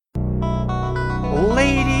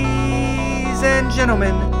Ladies and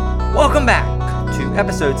gentlemen, welcome back to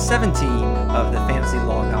episode 17 of the Fantasy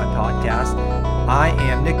Law Guy podcast. I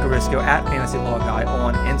am Nick Garisco at Fantasy Law Guy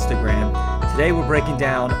on Instagram. Today we're breaking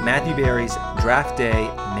down Matthew Berry's Draft Day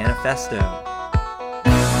Manifesto.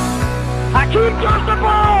 Hakeem dropped the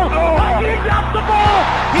ball! Hakeem dropped the ball!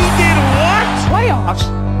 He did what? Playoffs?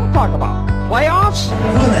 We'll talk about playoffs.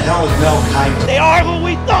 Who the hell is Mel Kiper? They are who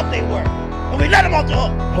we thought they were. And we let them off the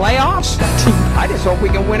hook. Playoffs? I just hope we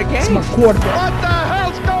can win a game. It's my quarterback. What the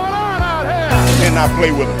hell's going on out here? Cannot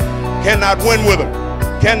play with him. Cannot win with him.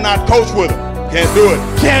 Cannot coach with him. Can't do it.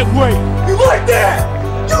 Can't wait. You like that?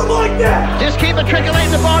 You like that? Just keep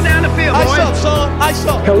trickling the ball down the field, boy. I saw, son. I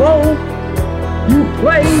saw. Hello? You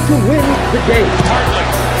play to win the game. Hartley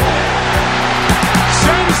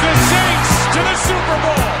sends the Saints to the Super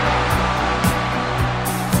Bowl.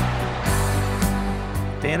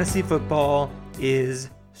 Fantasy football is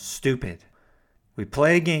stupid. We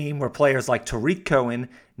play a game where players like Tariq Cohen,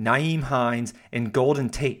 Nyheim Hines, and Golden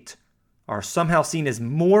Tate are somehow seen as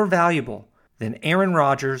more valuable than Aaron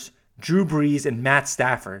Rodgers, Drew Brees, and Matt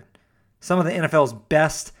Stafford, some of the NFL's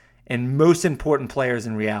best and most important players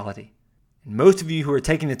in reality. And most of you who are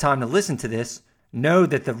taking the time to listen to this know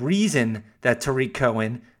that the reason that Tariq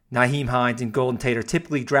Cohen, Nyheim Hines, and Golden Tate are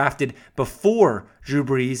typically drafted before Drew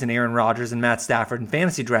Brees and Aaron Rodgers and Matt Stafford in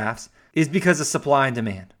fantasy drafts is because of supply and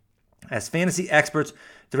demand. As fantasy experts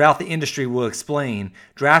throughout the industry will explain,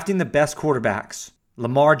 drafting the best quarterbacks,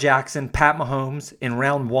 Lamar Jackson, Pat Mahomes, in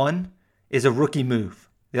round one is a rookie move.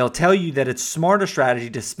 They'll tell you that it's smarter strategy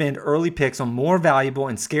to spend early picks on more valuable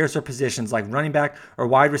and scarcer positions like running back or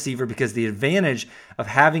wide receiver because the advantage of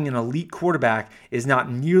having an elite quarterback is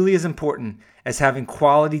not nearly as important as having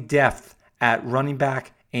quality depth at running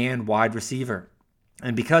back and wide receiver.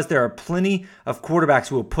 And because there are plenty of quarterbacks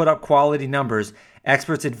who will put up quality numbers,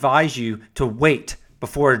 experts advise you to wait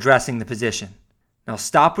before addressing the position. Now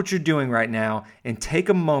stop what you're doing right now and take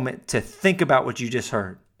a moment to think about what you just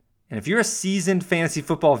heard. And if you're a seasoned fantasy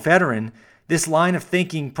football veteran, this line of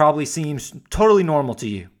thinking probably seems totally normal to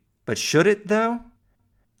you. But should it though?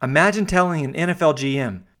 Imagine telling an NFL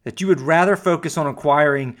GM that you would rather focus on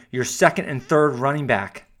acquiring your second and third running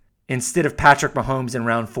back instead of Patrick Mahomes in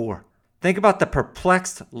round 4. Think about the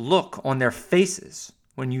perplexed look on their faces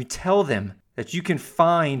when you tell them that you can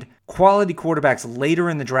find quality quarterbacks later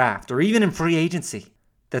in the draft or even in free agency,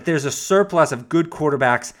 that there's a surplus of good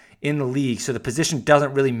quarterbacks in the league so the position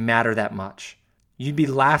doesn't really matter that much. You'd be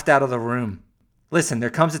laughed out of the room. Listen,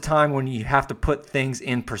 there comes a time when you have to put things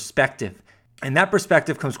in perspective. And that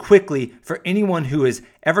perspective comes quickly for anyone who has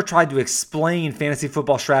ever tried to explain fantasy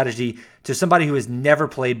football strategy to somebody who has never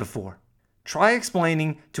played before. Try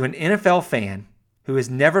explaining to an NFL fan who has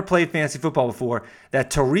never played fantasy football before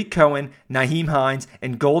that Tariq Cohen, Nyheim Hines,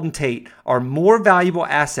 and Golden Tate are more valuable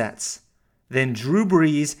assets than Drew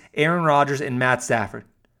Brees, Aaron Rodgers, and Matt Stafford.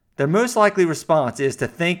 Their most likely response is to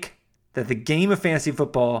think that the game of fantasy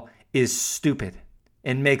football is stupid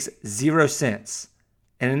and makes zero sense.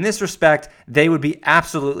 And in this respect, they would be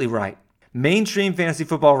absolutely right. Mainstream fantasy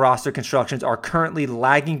football roster constructions are currently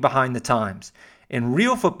lagging behind the times. In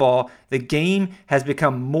real football, the game has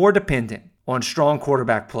become more dependent on strong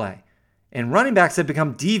quarterback play. And running backs have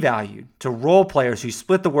become devalued to role players who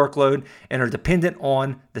split the workload and are dependent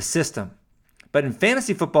on the system. But in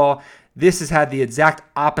fantasy football, this has had the exact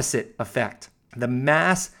opposite effect. The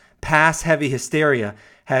mass pass-heavy hysteria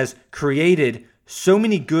has created so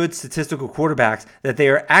many good statistical quarterbacks that they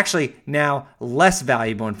are actually now less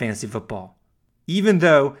valuable in fantasy football, even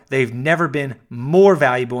though they've never been more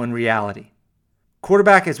valuable in reality.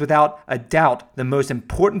 Quarterback is without a doubt the most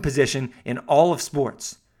important position in all of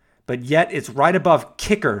sports, but yet it's right above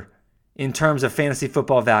kicker in terms of fantasy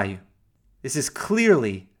football value. This is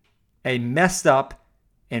clearly a messed up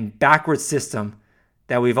and backward system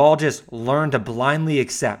that we've all just learned to blindly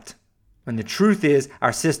accept, when the truth is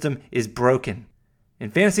our system is broken. In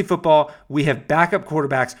fantasy football, we have backup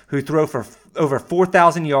quarterbacks who throw for over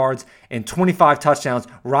 4,000 yards and 25 touchdowns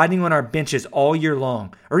riding on our benches all year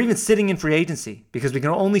long, or even sitting in free agency because we can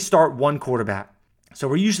only start one quarterback. So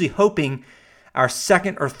we're usually hoping our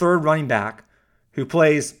second or third running back, who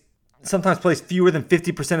sometimes plays fewer than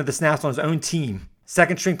 50% of the snaps on his own team,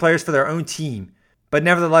 second string players for their own team, but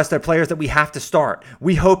nevertheless, they're players that we have to start.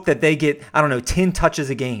 We hope that they get, 10 touches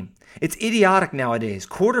a game. It's idiotic nowadays.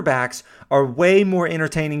 Quarterbacks are way more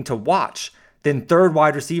entertaining to watch than third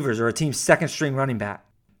wide receivers or a team's second string running back.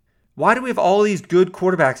 Why do we have all these good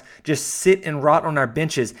quarterbacks just sit and rot on our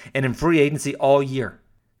benches and in free agency all year?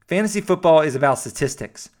 Fantasy football is about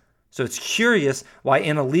statistics. So it's curious why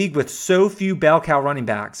in a league with so few bell cow running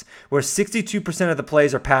backs, where 62% of the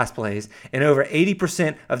plays are pass plays and over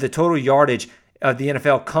 80% of the total yardage of the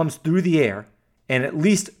NFL comes through the air, and at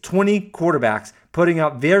least 20 quarterbacks putting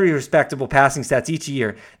up very respectable passing stats each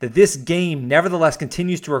year, that this game nevertheless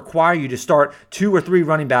continues to require you to start 2 or 3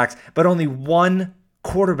 running backs, but only 1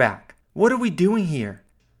 quarterback. What are we doing here?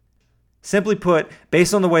 Simply put,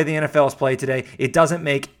 based on the way the NFL is played today, it doesn't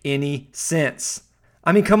make any sense.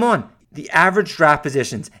 I mean, come on. The average draft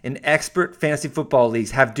positions in expert fantasy football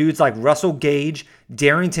leagues have dudes like Russell Gage,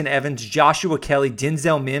 Darrington Evans, Joshua Kelly,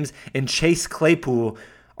 Denzel Mims, and Chase Claypool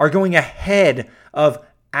are going ahead of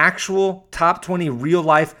actual top 20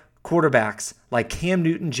 real-life quarterbacks like Cam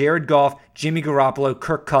Newton, Jared Goff, Jimmy Garoppolo,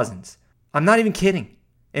 Kirk Cousins. I'm not even kidding.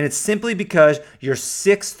 And it's simply because your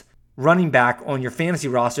 6th running back on your fantasy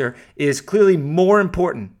roster is clearly more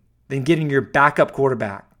important than getting your backup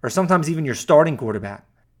quarterback, or sometimes even your starting quarterback.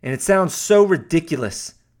 And it sounds so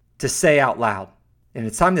ridiculous to say out loud. And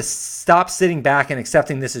it's time to stop sitting back and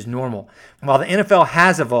accepting this as normal. While the NFL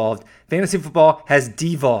has evolved, fantasy football has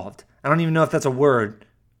devolved. I don't even know if that's a word,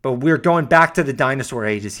 but we're going back to the dinosaur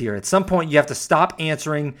ages here. At some point, you have to stop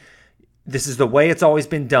answering, this is the way it's always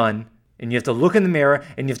been done, and you have to look in the mirror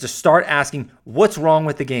and you have to start asking, what's wrong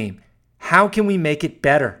with the game? How can we make it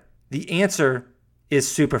better? The answer is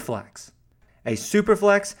Superflex. A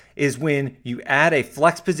Superflex is when you add a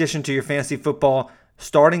flex position to your fantasy football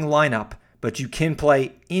starting lineup, but you can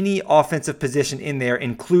play any offensive position in there,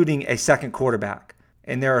 including a second quarterback.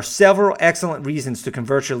 And there are several excellent reasons to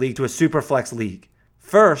convert your league to a Superflex league.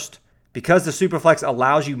 First, because the Superflex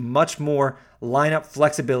allows you much more lineup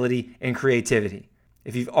flexibility and creativity.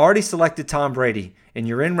 If you've already selected Tom Brady and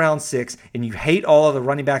you're in round 6 and you hate all of the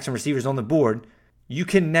running backs and receivers on the board, you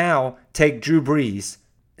can now take Drew Brees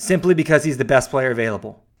simply because he's the best player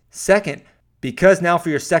available. Second, because now for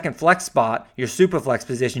your second flex spot, your super flex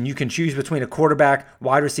position, you can choose between a quarterback,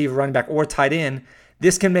 wide receiver, running back, or tight end.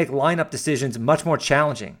 This can make lineup decisions much more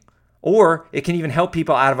challenging. Or it can even help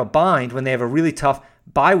people out of a bind when they have a really tough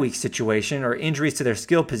bye week situation or injuries to their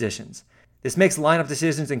skill positions. This makes lineup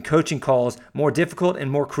decisions and coaching calls more difficult and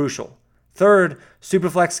more crucial. Third,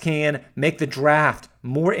 Superflex can make the draft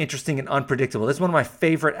more interesting and unpredictable. This is one of my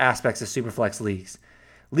favorite aspects of Superflex leagues.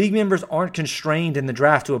 League members aren't constrained in the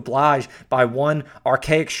draft to oblige by one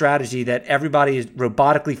archaic strategy that everybody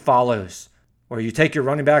robotically follows, where you take your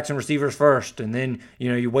running backs and receivers first, and then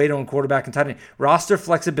you wait on quarterback and tight end. Roster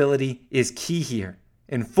flexibility is key here.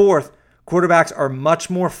 And fourth, quarterbacks are much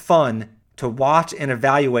more fun to watch and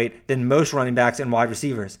evaluate than most running backs and wide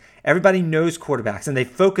receivers. Everybody knows quarterbacks, and they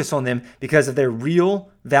focus on them because of their real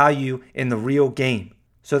value in the real game.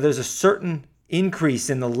 So there's a certain increase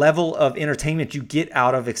in the level of entertainment you get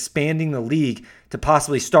out of expanding the league to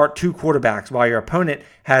possibly start 2 quarterbacks while your opponent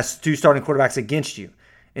has 2 starting quarterbacks against you.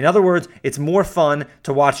 In other words, it's more fun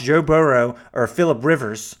to watch Joe Burrow or Phillip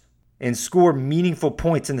Rivers and score meaningful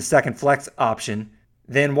points in the second flex option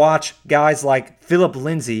than watch guys like Philip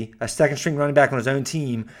Lindsay, a second string running back on his own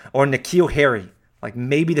team, or N'Keal Harry, like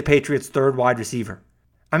maybe the Patriots' 3rd wide receiver.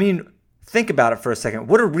 I mean, think about it for a second.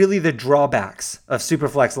 What are really the drawbacks of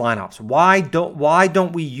Superflex lineups? Why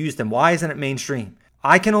don't we use them? Why isn't it mainstream?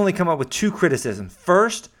 I can only come up with 2 criticisms.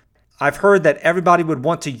 First, I've heard that everybody would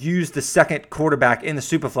want to use the second quarterback in the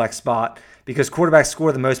Superflex spot because quarterbacks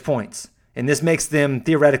score the most points, and this makes them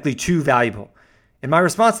theoretically too valuable. And my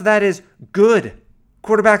response to that is good.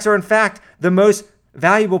 Quarterbacks are, in fact, the most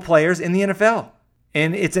valuable players in the NFL,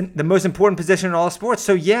 and it's the most important position in all sports.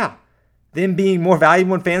 So yeah, them being more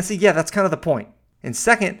valuable in fantasy, yeah, that's kind of the point. And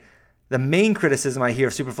second, the main criticism I hear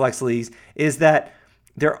of Superflex leagues is that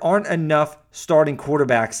there aren't enough starting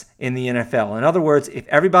quarterbacks in the NFL. In other words, if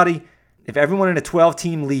everyone in a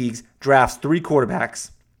 12-team leagues drafts 3 quarterbacks,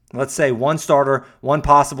 let's say 1 starter, 1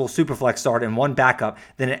 possible Superflex starter, and 1 backup,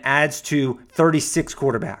 then it adds to 36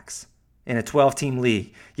 quarterbacks in a 12-team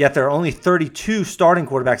league. Yet there are only 32 starting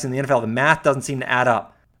quarterbacks in the NFL. The math doesn't seem to add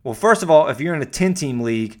up. Well, first of all, if you're in a 10-team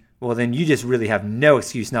league, well, then you just really have no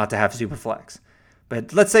excuse not to have Superflex.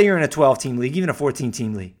 But let's say you're in a 12-team league, even a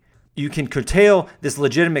 14-team league. You can curtail this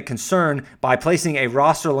legitimate concern by placing a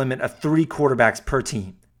roster limit of 3 quarterbacks per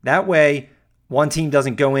team. That way, one team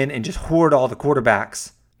doesn't go in and just hoard all the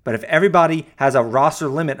quarterbacks. But if everybody has a roster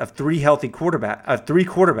limit of 3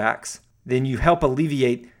 quarterbacks, then you help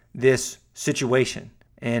alleviate this situation.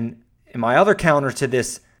 And my other counter to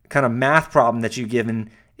this kind of math problem that you've given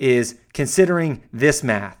is considering this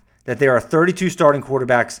math, that there are 32 starting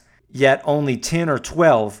quarterbacks, yet only 10 or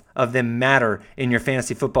 12 of them matter in your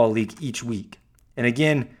fantasy football league each week. And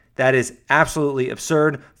again, that is absolutely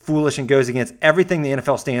absurd, foolish, and goes against everything the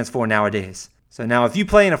NFL stands for nowadays. So now if you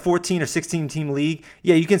play in a 14 or 16 team league,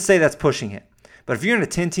 yeah, you can say that's pushing it. But if you're in a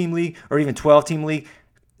 10 team league or even 12 team league,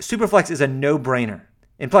 Superflex is a no-brainer.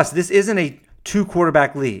 And plus, this isn't a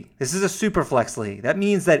 2-quarterback league. This is a Superflex league. That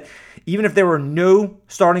means that even if there were no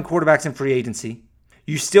starting quarterbacks in free agency,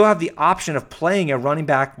 you still have the option of playing a running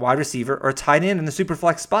back, wide receiver, or tight end in the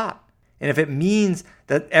Superflex spot. And if it means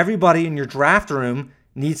that everybody in your draft room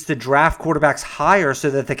needs to draft quarterbacks higher so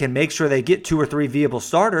that they can make sure they get 2 or 3 viable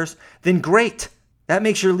starters, then great. That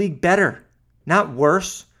makes your league better, not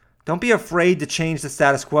worse. Don't be afraid to change the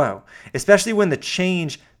status quo, especially when the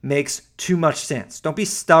change makes too much sense. Don't be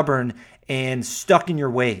stubborn and stuck in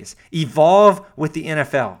your ways. Evolve with the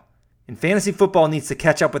NFL. And fantasy football needs to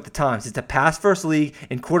catch up with the times. It's a pass-first league,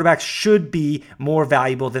 and quarterbacks should be more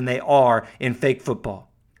valuable than they are in fake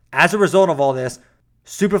football. As a result of all this,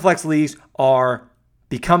 Superflex leagues are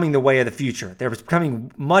becoming the way of the future. They're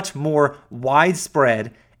becoming much more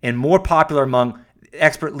widespread and more popular among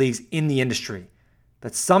expert leagues in the industry.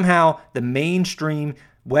 But somehow the mainstream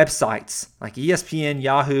websites like ESPN,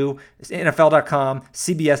 Yahoo, NFL.com,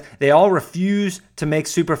 CBS, they all refuse to make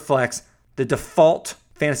Superflex the default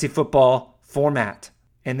fantasy football format.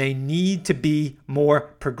 And they need to be more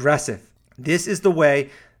progressive. This is the way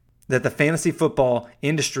that the fantasy football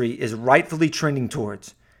industry is rightfully trending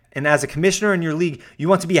towards. And as a commissioner in your league, you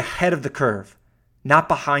want to be ahead of the curve, not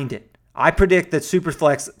behind it. I predict that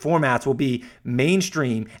Superflex formats will be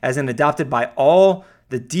mainstream as in adopted by all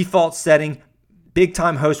the default setting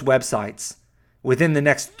big-time host websites within the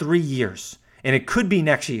next 3 years. And it could be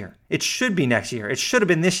next year. It should be next year. It should have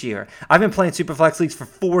been this year. I've been playing Superflex leagues for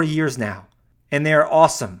 4 years now, and they're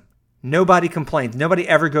awesome. Nobody complains. Nobody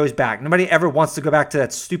ever goes back. Nobody ever wants to go back to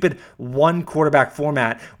that stupid 1-quarterback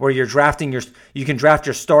format where you can draft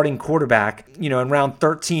your starting quarterback, in round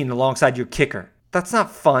 13 alongside your kicker. That's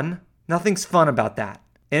not fun. Nothing's fun about that.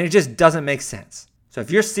 And it just doesn't make sense. So if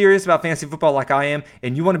you're serious about fantasy football like I am,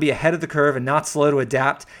 and you want to be ahead of the curve and not slow to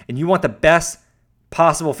adapt, and you want the best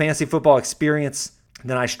possible fantasy football experience,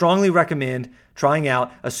 then I strongly recommend trying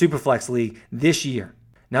out a Superflex league this year.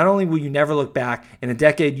 Not only will you never look back, in a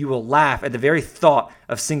decade you will laugh at the very thought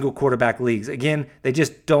of single quarterback leagues. Again, they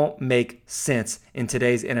just don't make sense in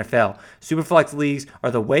today's NFL. Superflex leagues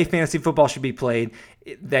are the way fantasy football should be played.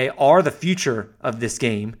 They are the future of this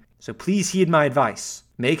game. So please heed my advice.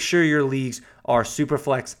 Make sure your leagues are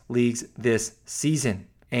Superflex leagues this season.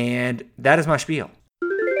 And that is my spiel.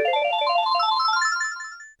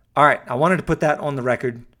 All right, I wanted to put that on the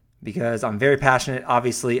record because I'm very passionate,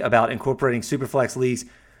 obviously, about incorporating Superflex leagues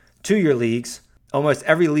to your leagues. Almost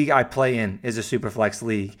every league I play in is a Superflex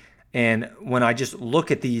league. And when I just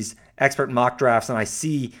look at these expert mock drafts and I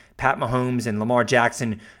see Pat Mahomes and Lamar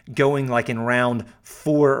Jackson going like in round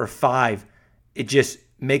 4 or 5, it just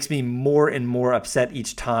makes me more and more upset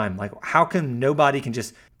each time. Like, how come nobody can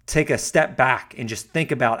just take a step back and just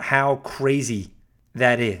think about how crazy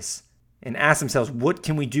that is and ask themselves, what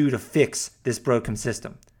can we do to fix this broken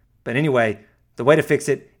system? But anyway, the way to fix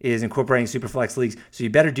it is incorporating Superflex leagues. So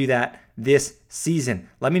you better do that this season.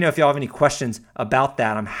 Let me know if y'all have any questions about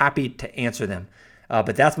that. I'm happy to answer them.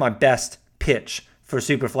 But that's my best pitch for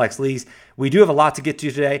Superflex leagues. We do have a lot to get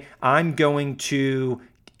to today. I'm going to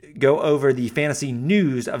go over the fantasy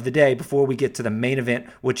news of the day before we get to the main event,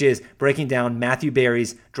 which is breaking down Matthew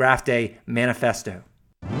Berry's Draft Day Manifesto.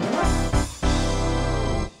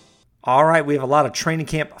 All right, we have a lot of training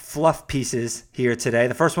camp fluff pieces here today.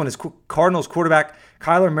 The first one is Cardinals quarterback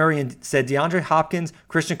Kyler Murray said DeAndre Hopkins,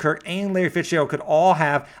 Christian Kirk, and Larry Fitzgerald could all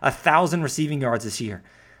have 1,000 receiving yards this year.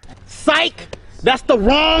 Psych! That's the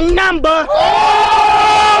wrong number!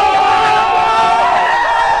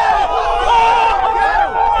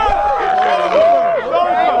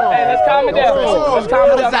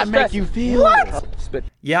 How does that make you feel? What?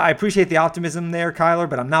 Yeah, I appreciate the optimism there, Kyler,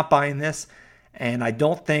 but I'm not buying this. And I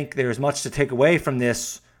don't think there's much to take away from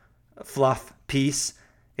this fluff piece,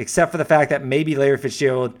 except for the fact that maybe Larry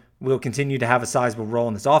Fitzgerald will continue to have a sizable role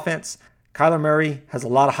in this offense. Kyler Murray has a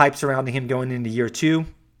lot of hype surrounding him going into year 2.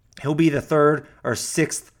 He'll be the third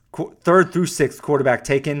through sixth quarterback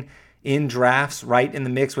taken in drafts, right in the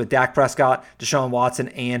mix with Dak Prescott, Deshaun Watson,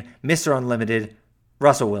 and Mr. Unlimited,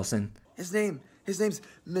 Russell Wilson. His name's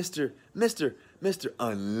Mr.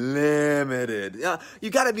 Unlimited. You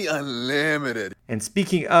got to be unlimited. And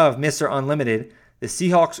speaking of Mr. Unlimited, the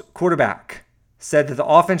Seahawks quarterback said that the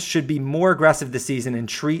offense should be more aggressive this season and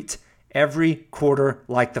treat every quarter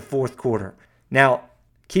like the fourth quarter. Now,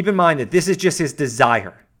 keep in mind that this is just his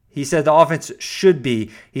desire. He said the offense should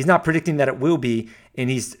be. He's not predicting that it will be, and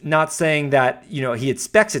he's not saying that, he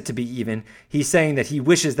expects it to be even. He's saying that he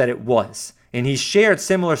wishes that it was. And he's shared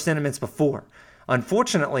similar sentiments before.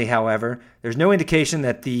 Unfortunately, however, there's no indication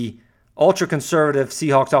that the ultra-conservative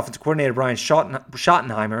Seahawks offensive coordinator Brian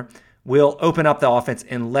Schottenheimer will open up the offense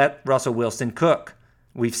and let Russell Wilson cook.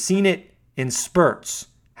 We've seen it in spurts,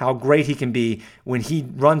 how great he can be when he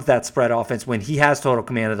runs that spread offense, when he has total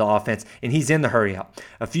command of the offense, and he's in the hurry up.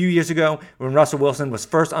 A few years ago, when Russell Wilson was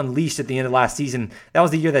first unleashed at the end of last season, that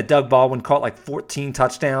was the year that Doug Baldwin caught like 14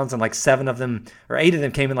 touchdowns, and like 8 of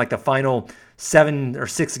them came in like the final 7 or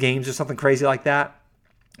 6 games or something crazy like that.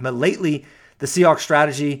 But lately, the Seahawks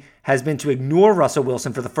strategy has been to ignore Russell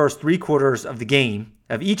Wilson for the first 3 quarters of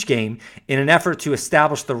each game, in an effort to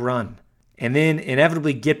establish the run, and then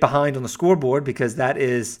inevitably get behind on the scoreboard because that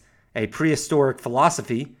is a prehistoric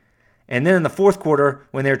philosophy. And then in the fourth quarter,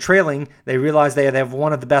 when they're trailing, they realize they have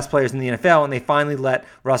one of the best players in the NFL, and they finally let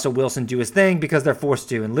Russell Wilson do his thing because they're forced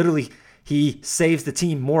to. And literally, he saves the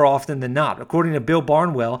team more often than not. According to Bill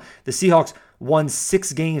Barnwell, the Seahawks won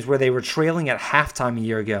 6 games where they were trailing at halftime a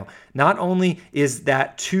year ago. Not only is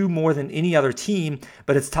that 2 more than any other team,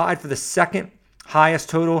 but it's tied for the second highest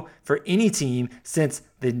total for any team since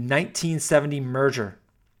the 1970 merger.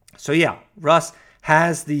 So yeah, Russ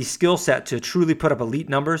has the skill set to truly put up elite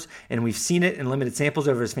numbers, and we've seen it in limited samples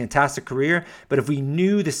over his fantastic career. But if we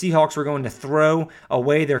knew the Seahawks were going to throw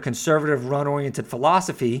away their conservative run-oriented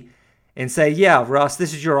philosophy and say, yeah, Russ,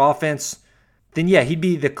 this is your offense, then yeah, he'd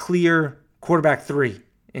be the clear quarterback 3,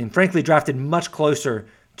 and frankly drafted much closer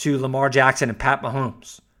to Lamar Jackson and Pat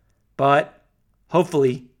Mahomes. But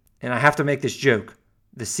hopefully, and I have to make this joke,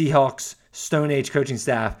 the Seahawks Stone Age coaching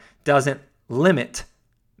staff doesn't limit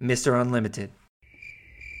Mr. Unlimited.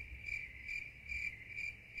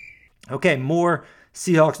 Okay, more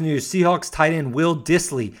Seahawks news. Seahawks tight end Will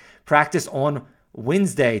Dissly practiced on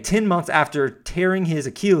Wednesday, 10 months after tearing his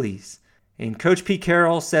Achilles. And Coach Pete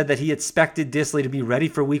Carroll said that he expected Dissly to be ready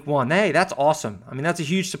for week 1. Hey, that's awesome. I mean, that's a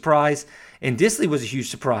huge surprise. And Dissly was a huge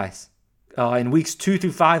surprise. In weeks 2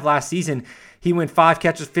 through 5 last season, he went 5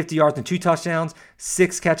 catches, 50 yards and 2 touchdowns,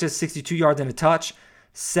 6 catches, 62 yards and a touch,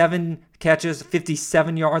 7 catches,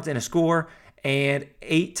 57 yards and a score, and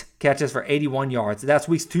 8 catches for 81 yards. That's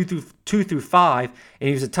weeks 2 through 5, and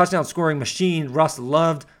he was a touchdown scoring machine. Russ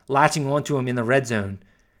loved latching onto him in the red zone.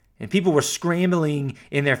 And people were scrambling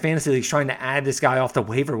in their fantasy leagues trying to add this guy off the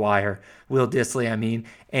waiver wire, Will Dissly,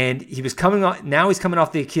 and he was coming on. Now he's coming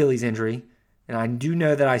off the Achilles injury. And I do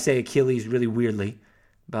know that I say Achilles really weirdly,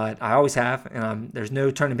 but I always have, and there's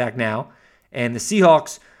no turning back now. And the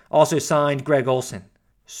Seahawks also signed Greg Olsen.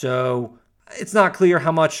 So it's not clear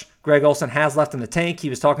how much Greg Olsen has left in the tank. He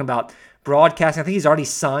was talking about broadcasting. I think he's already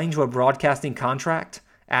signed to a broadcasting contract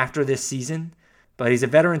after this season. But he's a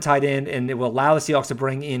veteran tight end, and it will allow the Seahawks to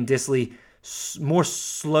bring in Dissly more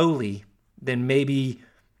slowly than maybe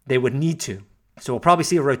they would need to. So we'll probably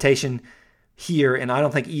see a rotation here, and I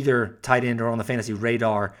don't think either tight end are on the fantasy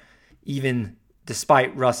radar, even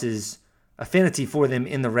despite Russ's affinity for them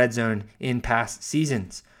in the red zone in past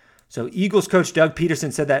seasons. So Eagles coach Doug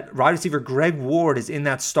Peterson said that wide receiver Greg Ward is in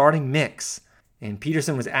that starting mix. And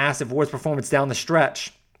Peterson was asked if Ward's performance down the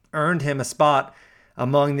stretch earned him a spot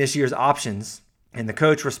among this year's options. And the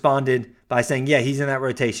coach responded by saying, yeah, he's in that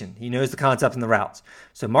rotation. He knows the concept and the routes.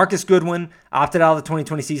 So Marcus Goodwin opted out of the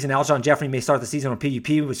 2020 season. Alshon Jeffrey may start the season on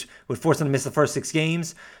PUP, which would force him to miss the first 6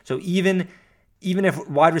 games. So even if rookie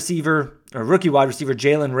wide receiver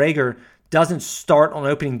Jalen Reagor doesn't start on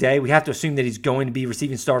opening day, we have to assume that he's going to be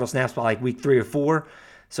receiving starter snaps by like week 3 or 4.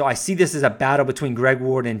 So I see this as a battle between Greg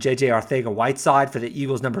Ward and J.J. Arcega-Whiteside for the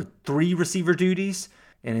Eagles' number 3 receiver duties.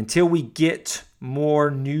 And until we get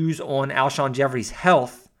more news on Alshon Jeffrey's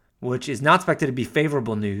health, which is not expected to be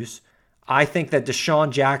favorable news, I think that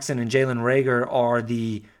Deshaun Jackson and Jalen Reagor are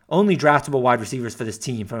the only draftable wide receivers for this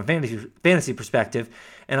team from a fantasy perspective.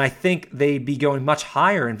 And I think they'd be going much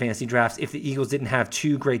higher in fantasy drafts if the Eagles didn't have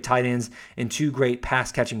 2 great tight ends and 2 great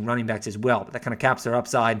pass-catching running backs as well. But that kind of caps their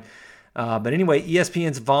upside. But anyway,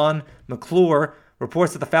 ESPN's Vaughn McClure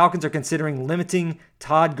reports that the Falcons are considering limiting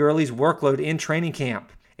Todd Gurley's workload in training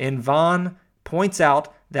camp. And Vaughn points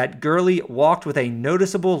out that Gurley walked with a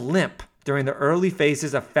noticeable limp during the early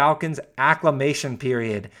phases of Falcons' acclimation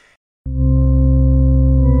period.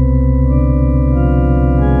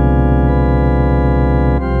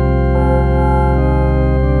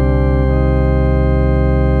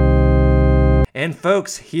 And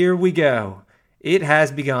folks, here we go. It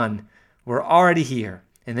has begun. We're already here.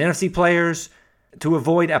 In the NFC Players to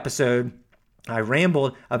Avoid episode, I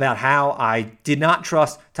rambled about how I did not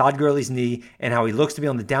trust Todd Gurley's knee and how he looks to be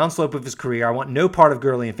on the downslope of his career. I want no part of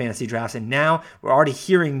Gurley in fantasy drafts, and now we're already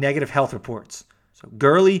hearing negative health reports. So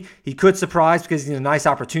Gurley, he could surprise because he's in a nice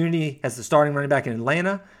opportunity as the starting running back in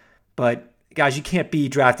Atlanta, but guys, you can't be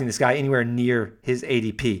drafting this guy anywhere near his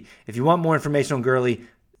ADP. If you want more information on Gurley,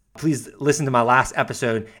 please listen to my last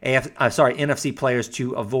episode, NFC players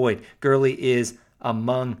to avoid. Gurley is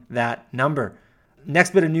among that number.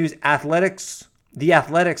 Next bit of news, The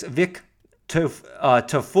Athletic's Vic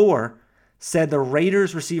Tafur said the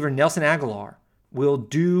Raiders receiver Nelson Aguilar will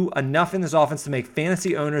do enough in this offense to make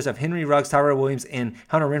fantasy owners of Henry Ruggs, Tyrell Williams, and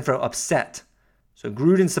Hunter Renfrow upset. So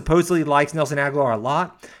Gruden supposedly likes Nelson Aguilar a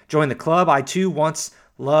lot. Joined the club. I too once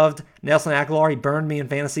loved Nelson Aguilar. He burned me in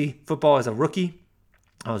fantasy football as a rookie.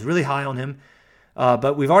 I was really high on him.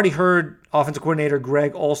 But we've already heard offensive coordinator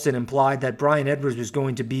Greg Olsen implied that Bryan Edwards was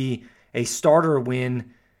going to be a starter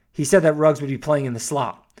when he said that Ruggs would be playing in the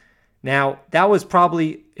slot. Now, that was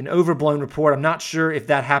probably an overblown report. I'm not sure if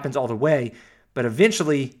that happens all the way, but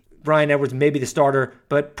eventually Bryan Edwards may be the starter,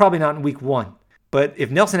 but probably not in week 1. But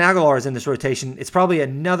if Nelson Aguilar is in this rotation, it's probably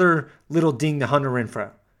another little ding to Hunter Renfrow.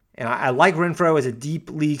 And I like Renfrow as a deep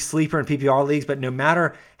league sleeper in PPR leagues, but no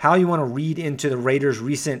matter how you want to read into the Raiders'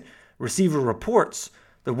 recent receiver reports,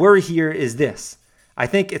 the worry here is this. I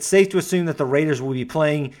think it's safe to assume that the Raiders will be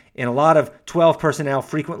playing in a lot of 12 personnel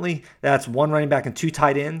frequently. That's 1 running back and 2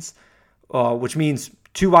 tight ends, which means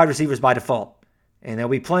 2 wide receivers by default. And they'll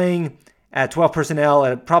be playing at 12 personnel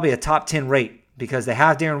at probably a top 10 rate because they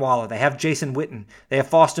have Darren Waller, they have Jason Witten, they have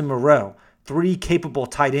Foster Moreau, 3 capable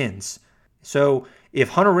tight ends. So if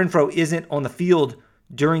Hunter Renfrow isn't on the field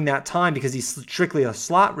during that time because he's strictly a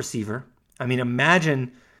slot receiver, I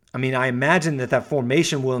imagine that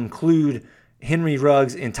formation will include Henry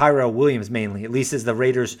Ruggs and Tyrell Williams mainly, at least as the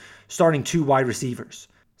Raiders starting 2 wide receivers.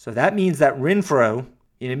 So that means that Renfrow,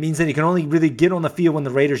 it means that he can only really get on the field when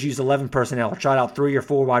the Raiders use 11 personnel or trot out 3 or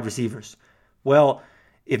 4 wide receivers. Well,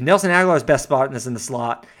 if Nelson Aguilar's best spot is in the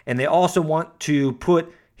slot, and they also want to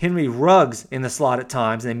put Henry Ruggs in the slot at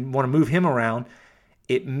times, and they want to move him around,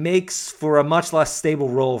 it makes for a much less stable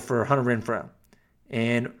role for Hunter Renfrow.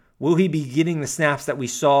 And will he be getting the snaps that we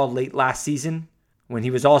saw late last season when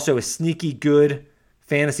he was also a sneaky good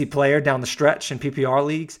fantasy player down the stretch in PPR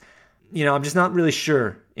leagues? I'm just not really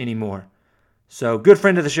sure anymore. So good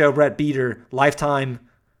friend of the show, Brett Beater, lifetime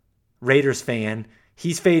Raiders fan,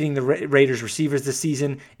 he's fading the Raiders receivers this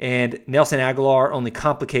season, and Nelson Aguilar only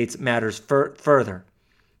complicates matters further.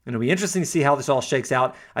 And it'll be interesting to see how this all shakes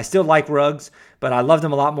out. I still like Ruggs, but I loved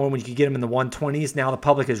him a lot more when you could get him in the 120s. Now the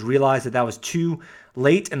public has realized that was too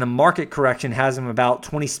late, and the market correction has him about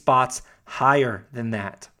 20 spots higher than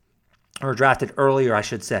that. Or drafted earlier, I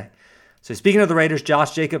should say. So speaking of the Raiders,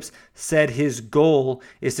 Josh Jacobs said his goal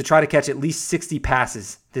is to try to catch at least 60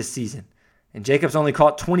 passes this season. And Jacobs only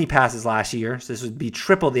caught 20 passes last year, so this would be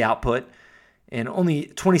triple the output, and only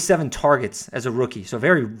 27 targets as a rookie. So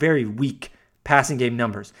very, very weak passing game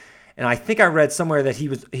numbers. And I think I read somewhere that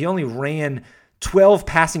he only ran 12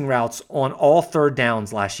 passing routes on all 3rd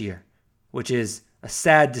downs last year, which is a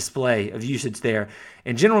sad display of usage there.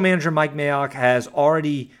 And general manager Mike Mayock has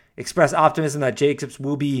already expressed optimism that Jacobs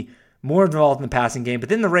will be more involved in the passing game. But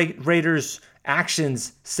then the Raiders'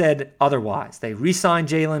 actions said otherwise. They re-signed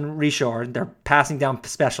Jalen Richard, their passing down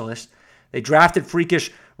specialist. They drafted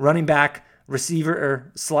freakish running back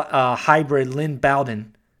receiver hybrid Lynn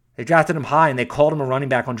Bowden. They drafted him high and they called him a running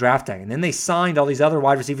back on draft day. And then they signed all these other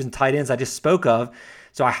wide receivers and tight ends I just spoke of.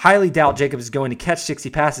 So I highly doubt Jacobs is going to catch 60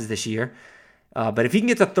 passes this year. But if he can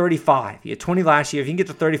get to 35, he had 20 last year. If he can get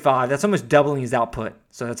to 35, that's almost doubling his output.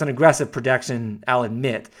 So that's an aggressive projection, I'll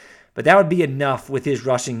admit. But that would be enough with his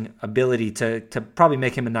rushing ability to probably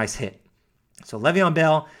make him a nice hit. So Le'Veon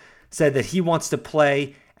Bell said that he wants to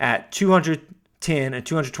play at 210,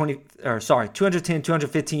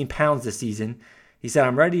 215 pounds this season. He said,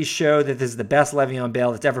 I'm ready to show that this is the best Le'Veon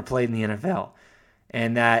Bell that's ever played in the NFL.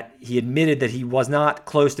 And that he admitted that he was not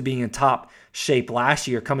close to being in top shape last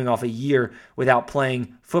year, coming off a year without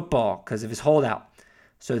playing football because of his holdout.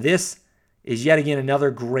 So this is yet again another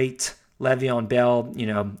great Le'Veon Bell,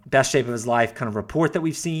 best shape of his life kind of report that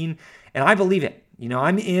we've seen. And I believe it.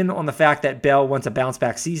 I'm in on the fact that Bell wants a bounce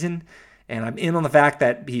back season. And I'm in on the fact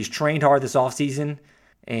that he's trained hard this offseason.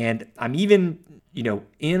 And I'm even,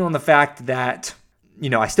 in on the fact that,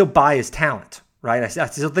 I still buy his talent, right? I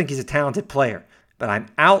still think he's a talented player. But I'm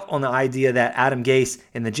out on the idea that Adam Gase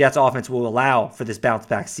and the Jets offense will allow for this bounce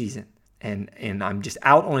back season. And I'm just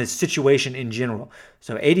out on his situation in general.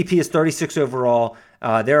 So ADP is 36 overall.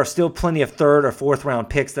 There are still plenty of 3rd or 4th round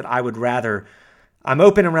picks that I would rather. I'm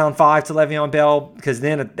open in round 5 to Le'Veon Bell because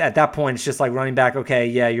then at that point it's just like running back. Okay,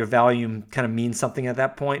 yeah, your value kind of means something at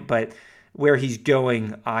that point. But where he's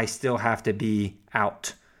going, I still have to be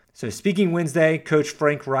out. So speaking Wednesday, Coach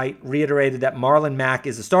Frank Wright reiterated that Marlon Mack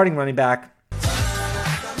is the starting running back.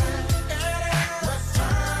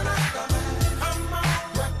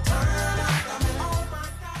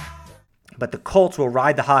 but the Colts will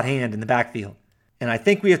ride the hot hand in the backfield. And I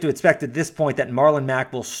think we have to expect at this point that Marlon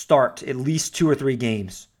Mack will start at least 2 or 3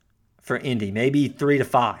 games for Indy, maybe 3 to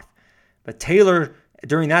 5. But Taylor,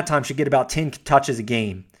 during that time, should get about 10 touches a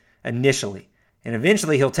game initially. And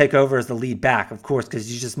eventually he'll take over as the lead back, of course, because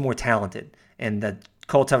he's just more talented. And the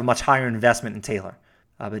Colts have a much higher investment in Taylor.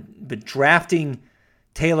 But drafting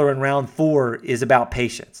Taylor in round 4 is about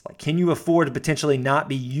patience. Like, can you afford to potentially not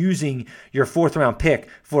be using your 4th round pick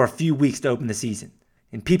for a few weeks to open the season?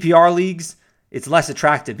 In PPR leagues, it's less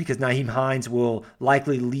attractive because Nyheim Hines will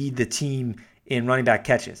likely lead the team in running back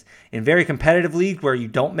catches. In very competitive leagues where you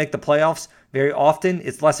don't make the playoffs very often,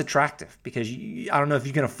 it's less attractive because I don't know if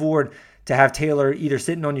you can afford to have Taylor either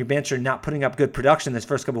sitting on your bench or not putting up good production this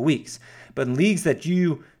first couple of weeks. But in leagues that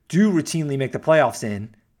you do routinely make the playoffs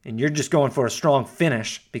in, and you're just going for a strong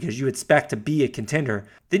finish because you expect to be a contender,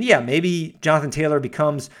 then yeah, maybe Jonathan Taylor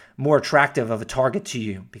becomes more attractive of a target to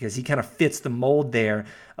you because he kind of fits the mold there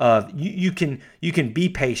of you can be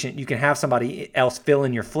patient, you can have somebody else fill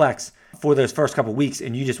in your flex for those first couple of weeks,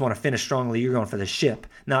 and you just want to finish strongly. You're going for the ship,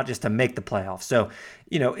 not just to make the playoffs. So,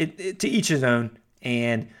 to each his own,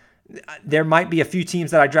 and there might be a few teams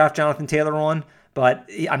that I draft Jonathan Taylor on, but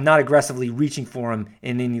I'm not aggressively reaching for him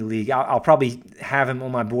in any league. I'll probably have him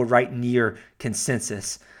on my board right near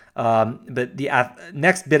consensus. But the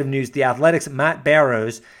next bit of news, the Athletics' Matt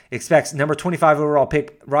Barrows expects number 25 overall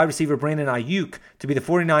pick wide receiver Brandon Ayuk to be the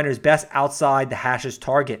 49ers' best outside the hashes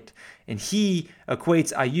target. And he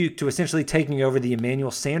equates Ayuk to essentially taking over the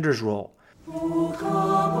Emmanuel Sanders role.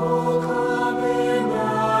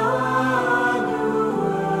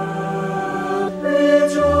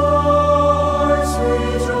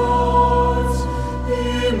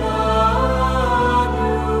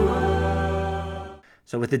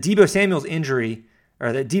 So with the Deebo Samuel injury,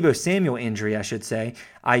 I should say,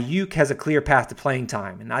 Ayuk has a clear path to playing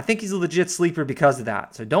time. And I think he's a legit sleeper because of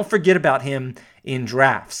that. So don't forget about him in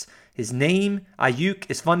drafts. His name, Ayuk,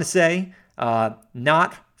 is fun to say,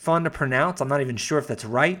 not fun to pronounce. I'm not even sure if that's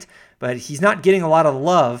right. But he's not getting a lot of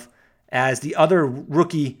love as the other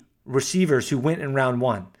rookie receivers who went in round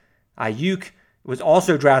 1. Ayuk was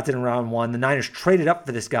also drafted in round 1. The Niners traded up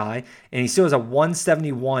for this guy, and he still has a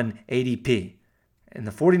 171 ADP. And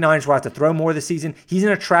the 49ers will have to throw more this season. He's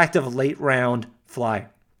an attractive late-round flyer.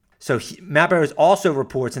 So Matt Barrows also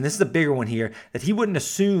reports, and this is a bigger one here, that he wouldn't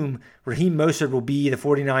assume Raheem Mostert will be the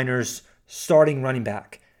 49ers' starting running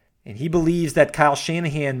back. And he believes that Kyle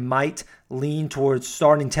Shanahan might lean towards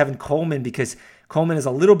starting Tevin Coleman because Coleman is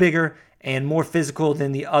a little bigger and more physical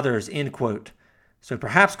than the others, end quote. So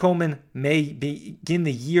perhaps Coleman may begin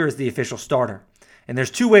the year as the official starter. And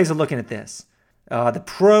there's 2 ways of looking at this. The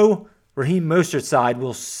pro Raheem Mostert side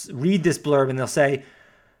will read this blurb and they'll say,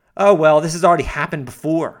 oh, well, this has already happened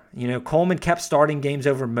before. Coleman kept starting games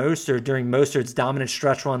over Mostert during Mostert's dominant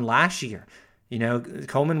stretch run last year.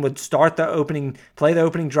 Coleman would play the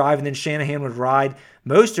opening drive, and then Shanahan would ride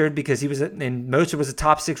Mostert because Mostert was a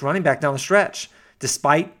top 6 running back down the stretch,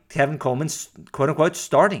 despite Kevin Coleman's quote-unquote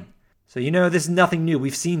starting. So, this is nothing new.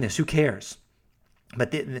 We've seen this. Who cares?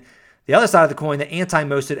 But the other side of the coin, the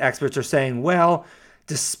anti-Mostert experts are saying, well,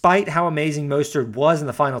 despite how amazing Mostert was in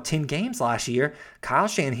the final 10 games last year, Kyle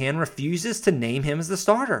Shanahan refuses to name him as the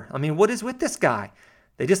starter. I mean, what is with this guy?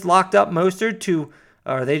 They just locked up Mostert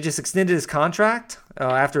or they just extended his contract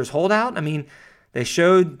after his holdout. I mean, they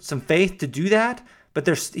showed some faith to do that, but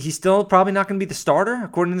he's still probably not going to be the starter,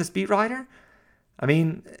 according to this beat writer. I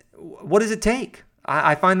mean, what does it take?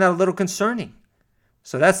 I find that a little concerning.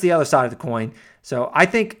 So that's the other side of the coin. So I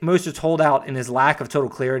think Mostert's holdout and his lack of total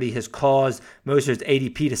clarity has caused Mostert's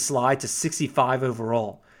ADP to slide to 65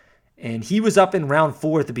 overall. And he was up in round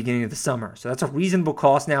 4 at the beginning of the summer. So that's a reasonable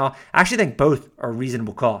cost now. I actually think both are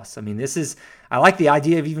reasonable costs. I mean, I like the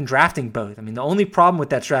idea of even drafting both. I mean, the only problem with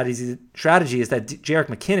that strategy is that Jerick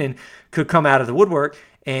McKinnon could come out of the woodwork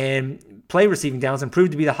and play receiving downs and prove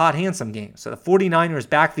to be the hot hand some games. So the 49ers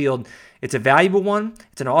backfield, it's a valuable one.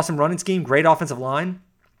 It's an awesome running scheme, great offensive line.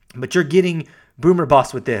 But you're getting boomer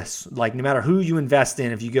bust with this. Like, no matter who you invest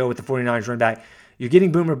in, if you go with the 49ers running back, you're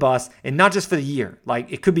getting boomer bust, and not just for the year.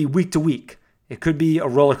 Like, it could be week to week. It could be a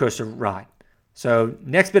roller coaster ride. So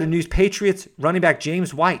next bit of news, Patriots running back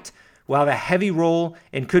James White will have a heavy role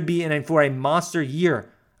and could be in for a monster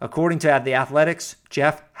year, according to the Athletics'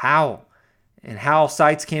 Jeff Howell. And Howell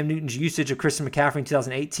cites Cam Newton's usage of Christian McCaffrey in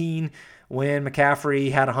 2018 when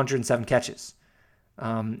McCaffrey had 107 catches.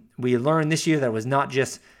 We learned this year that it was not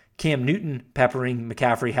just Cam Newton peppering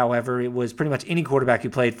McCaffrey. However, it was pretty much any quarterback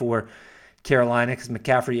who played for Carolina, because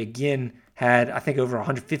McCaffrey, again, had, I think, over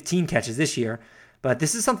 115 catches this year. But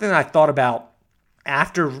this is something that I thought about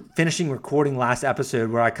after finishing recording last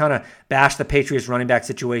episode where I kind of bashed the Patriots running back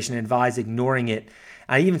situation and advised ignoring it,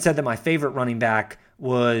 I even said that my favorite running back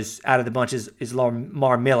was out of the bunch is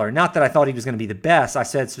Lamar Miller. Not that I thought he was going to be the best. I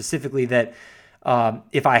said specifically that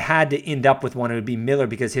if I had to end up with one, it would be Miller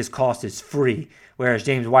because his cost is free, whereas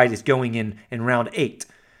James White is going in round 8.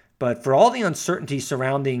 But for all the uncertainty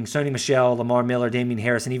surrounding Sony Michel, Lamar Miller, Damian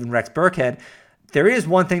Harris, and even Rex Burkhead, there is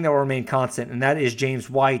one thing that will remain constant, and that is James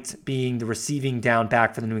White being the receiving down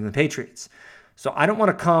back for the New England Patriots. So I don't want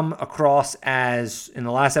to come across as, in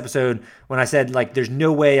the last episode, when I said, like, there's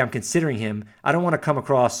no way I'm considering him, I don't want to come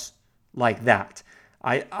across like that.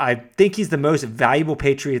 I think he's the most valuable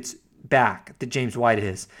Patriots back that James White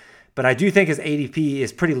is. But I do think his ADP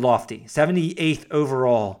is pretty lofty. 78th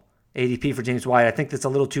overall ADP for James White. I think that's a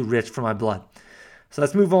little too rich for my blood. So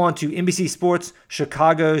let's move on to NBC Sports.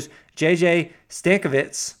 Chicago's JJ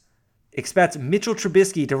Stankevitz expects Mitchell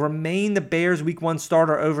Trubisky to remain the Bears' Week 1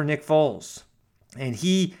 starter over Nick Foles. And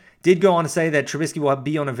he did go on to say that Trubisky will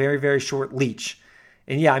be on a very, very short leash.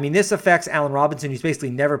 And yeah, I mean, this affects Allen Robinson, who's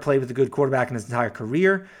basically never played with a good quarterback in his entire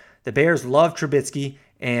career. The Bears love Trubisky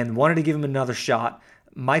and wanted to give him another shot.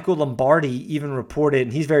 Michael Lombardi even reported,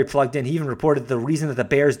 and he's very plugged in, he even reported the reason that the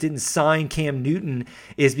Bears didn't sign Cam Newton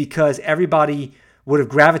is because everybody would have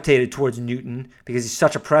gravitated towards Newton because he's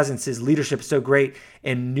such a presence, his leadership is so great,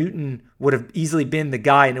 and Newton would have easily been the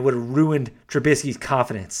guy and it would have ruined Trubisky's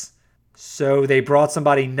confidence. So they brought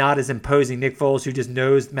somebody not as imposing, Nick Foles, who just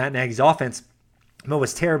knows Matt Nagy's offense, but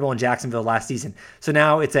was terrible in Jacksonville last season. So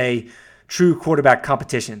now it's a true quarterback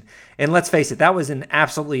competition. And let's face it, that was an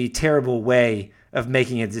absolutely terrible way of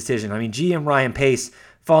making a decision. I mean, GM Ryan Pace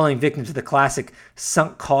falling victim to the classic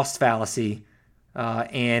sunk cost fallacy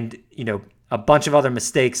and, a bunch of other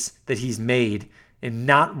mistakes that he's made in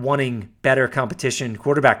not wanting better competition,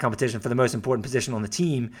 quarterback competition for the most important position on the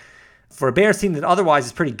team for a Bears team that otherwise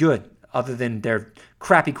is pretty good other than their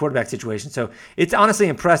crappy quarterback situation. So it's honestly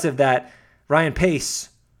impressive that Ryan Pace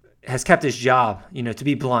has kept his job, to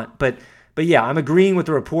be blunt. But yeah, I'm agreeing with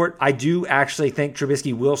the report. I do actually think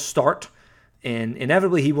Trubisky will start, and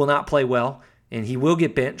inevitably he will not play well, and he will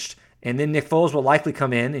get benched. And then Nick Foles will likely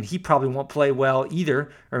come in, and he probably won't play well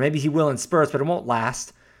either, or maybe he will in spurts, but it won't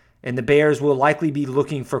last. And the Bears will likely be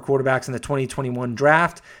looking for quarterbacks in the 2021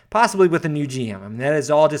 draft, possibly with a new GM. I mean, that is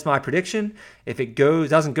all just my prediction. If it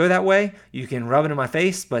doesn't go that way, you can rub it in my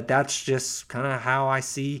face, but that's just kind of how I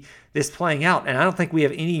see this playing out. And I don't think we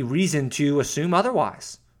have any reason to assume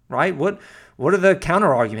otherwise, right? What are the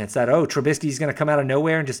counter arguments that, Trubisky's going to come out of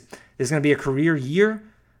nowhere and just there's going to be a career year?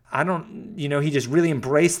 He just really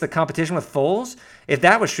embraced the competition with Foles. If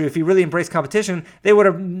that was true, if he really embraced competition, they would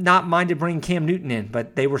have not minded bringing Cam Newton in,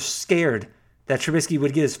 but they were scared that Trubisky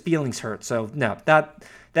would get his feelings hurt. So no, that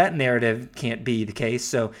narrative can't be the case.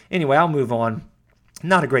 So anyway, I'll move on.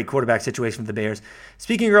 Not a great quarterback situation for the Bears.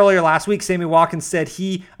 Speaking earlier last week, Sammy Watkins said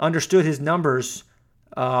he understood his numbers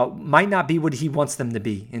might not be what he wants them to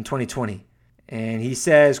be in 2020. And he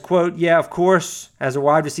says, quote, "Yeah, of course, as a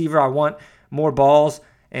wide receiver, I want more balls.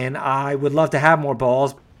 And I would love to have more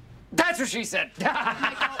balls." That's what she said.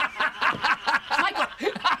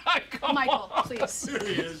 Michael,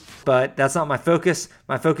 please. But that's not my focus.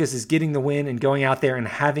 My focus is getting the win and going out there and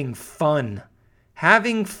having fun.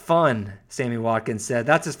 Having fun, Sammy Watkins said.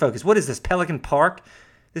 That's his focus. What is this, Pelican Park?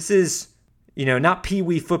 This is, not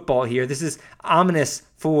Pee-wee football here. This is ominous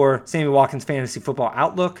for Sammy Watkins' fantasy football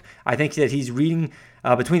outlook. I think that he's reading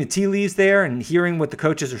between the tea leaves there and hearing what the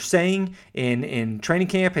coaches are saying in training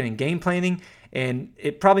camp and in game planning. And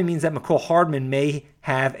it probably means that McCole Hardman may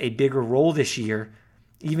have a bigger role this year,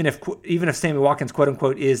 even if Sammy Watkins, quote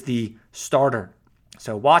unquote, is the starter.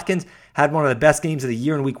 So Watkins had one of the best games of the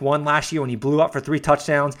year in Week 1 last year when he blew up for 3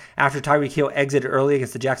 touchdowns after Tyreek Hill exited early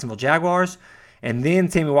against the Jacksonville Jaguars. And then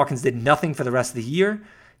Sammy Watkins did nothing for the rest of the year.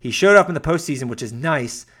 He showed up in the postseason, which is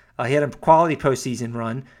nice. He had a quality postseason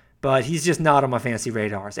run, but he's just not on my fantasy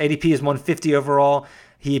radars. ADP is 150 overall.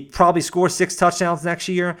 He probably scores 6 touchdowns next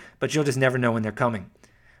year, but you'll just never know when they're coming.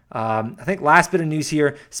 I think last bit of news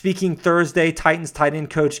here, speaking Thursday, Titans tight end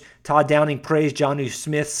coach Todd Downing praised Jonnu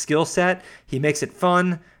Smith's skill set. He makes it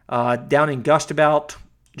fun. Downing gushed about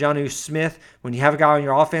Jonnu Smith. When you have a guy on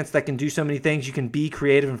your offense that can do so many things, you can be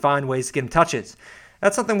creative and find ways to get him touches.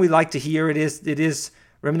 That's something we like to hear. It is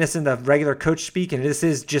reminiscent of regular coach speak, and this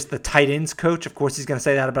is just the tight ends coach. Of course, he's going to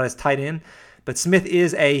say that about his tight end. But Smith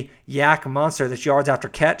is a yak monster that's yards after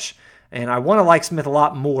catch, and I want to like Smith a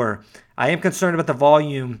lot more. I am concerned about the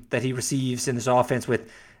volume that he receives in this offense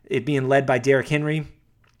with it being led by Derrick Henry.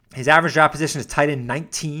 His average draft position is tight end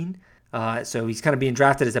 19, so he's kind of being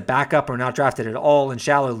drafted as a backup or not drafted at all in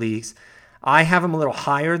shallow leagues. I have him a little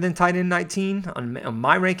higher than tight end 19 on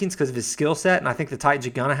my rankings because of his skill set, and I think the Titans are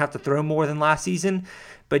going to have to throw more than last season.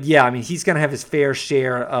 But yeah, I mean, he's going to have his fair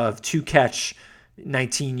share of 2-catch,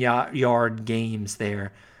 19-yard games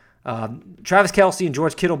there. Travis Kelce and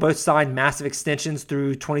George Kittle both signed massive extensions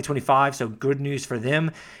through 2025, so good news for them.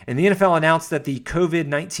 And the NFL announced that the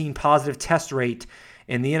COVID-19 positive test rate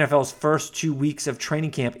in the NFL's first 2 weeks of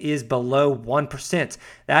training camp is below 1%.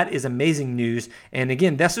 That is amazing news. And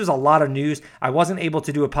again, this was a lot of news. I wasn't able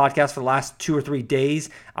to do a podcast for the last 2 or 3 days.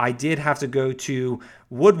 I did have to go to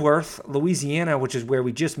Woodworth, Louisiana, which is where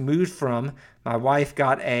we just moved from. My wife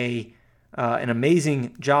got an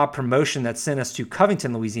amazing job promotion that sent us to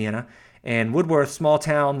Covington, Louisiana. And Woodworth, small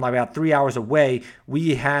town, about 3 hours away,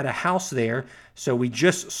 we had a house there. So we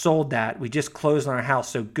just sold that. We just closed on our house.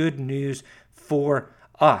 So good news for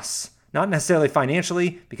us. Not necessarily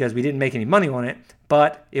financially because we didn't make any money on it,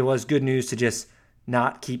 but it was good news to just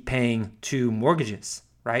not keep paying 2 mortgages,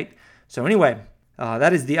 right? So anyway,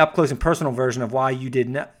 that is the up close and personal version of why you did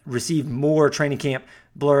not receive more training camp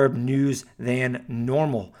blurb news than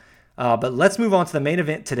normal. But let's move on to the main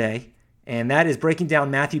event today, and that is breaking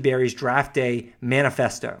down Matthew Berry's draft day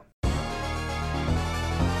manifesto.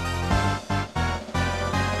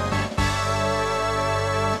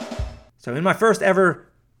 So in my first ever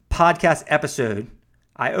podcast episode,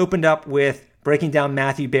 I opened up with breaking down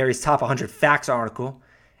Matthew Berry's top 100 facts article.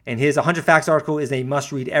 And his 100 facts article is a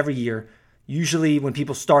must read every year, usually when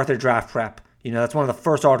people start their draft prep. That's one of the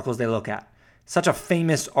first articles they look at. Such a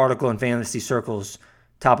famous article in fantasy circles,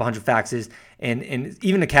 top 100 facts is, and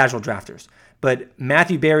even the casual drafters. But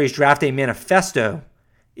Matthew Berry's draft day manifesto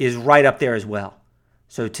is right up there as well.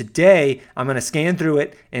 So today, I'm going to scan through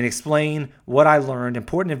it and explain what I learned,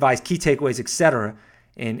 important advice, key takeaways, etc.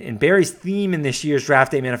 And Berry's theme in this year's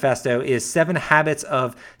Draft Day Manifesto is 7 habits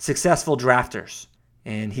of successful drafters.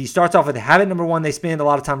 And he starts off with habit number 1, they spend a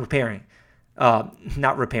lot of time preparing.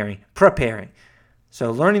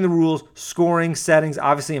 So learning the rules, scoring, settings,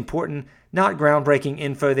 obviously important, not groundbreaking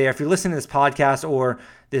info there. If you're listening to this podcast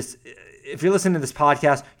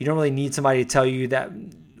you don't really need somebody to tell you that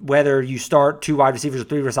whether you start 2 wide receivers or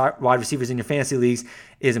 3 wide receivers in your fantasy leagues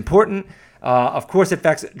is important. Of course, it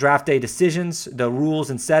affects draft day decisions, the rules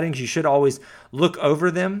and settings. You should always look over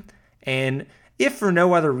them. And if for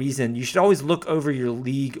no other reason, you should always look over your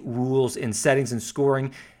league rules and settings and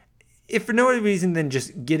scoring. If for no other reason than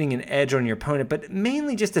just getting an edge on your opponent, but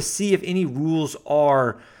mainly just to see if any rules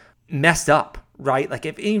are messed up, right? Like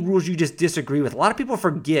if any rules you just disagree with. A lot of people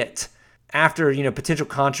forget after, potential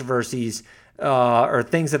controversies or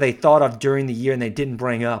things that they thought of during the year and they didn't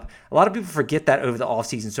bring up. A lot of people forget that over the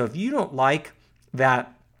offseason. So if you don't like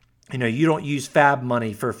that, you don't use fab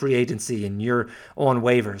money for free agency and you're on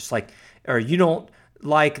waivers, or you don't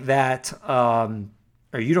like that,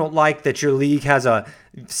 your league has a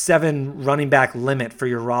 7 running back limit for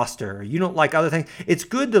your roster, or you don't like other things, it's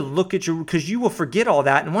good to look at because you will forget all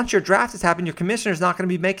that. And once your draft has happened, your commissioner is not going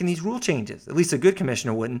to be making these rule changes. At least a good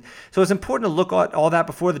commissioner wouldn't. So it's important to look at all that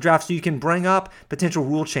before the draft so you can bring up potential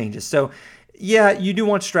rule changes. So yeah, you do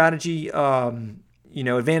want strategy,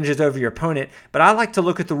 advantages over your opponent, but I like to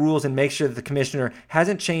look at the rules and make sure that the commissioner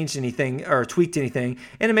hasn't changed anything or tweaked anything,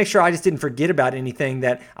 and to make sure I just didn't forget about anything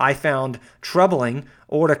that I found troubling,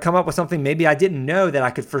 or to come up with something maybe I didn't know that I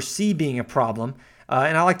could foresee being a problem.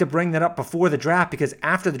 And I like to bring that up before the draft, because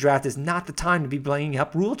after the draft is not the time to be bringing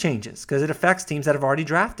up rule changes, because it affects teams that have already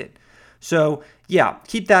drafted. So yeah,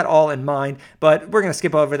 keep that all in mind, but we're going to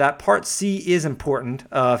skip over that. Part C is important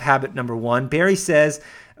of habit number 1. Berry says,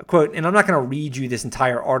 quote, and I'm not going to read you this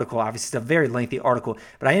entire article. Obviously, it's a very lengthy article,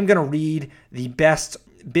 but I am going to read the best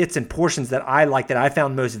bits and portions that I like, that I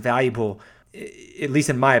found most valuable, at least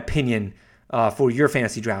in my opinion, for your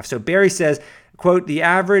fantasy draft. So Berry says, quote, the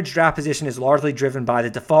average draft position is largely driven by the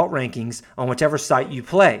default rankings on whichever site you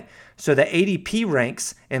play. So the ADP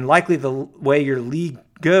ranks, and likely the way your league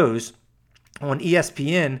goes on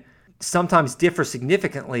ESPN, sometimes differ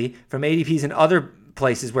significantly from ADPs in other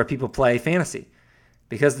places where people play fantasy,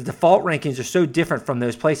 because the default rankings are so different from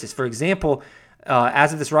those places. For example,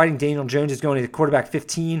 as of this writing, Daniel Jones is going to quarterback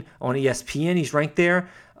 15 on ESPN. He's ranked there.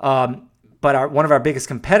 But one of our biggest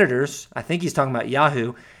competitors, I think he's talking about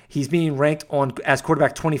Yahoo, he's being ranked as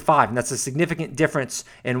quarterback 25. And that's a significant difference,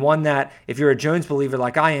 and one that if you're a Jones believer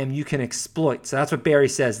like I am, you can exploit. So that's what Berry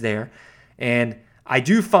says there. And I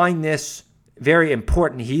do find this very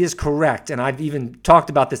important. He is correct. And I've even talked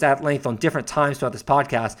about this at length on different times throughout this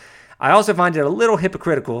podcast. I also find it a little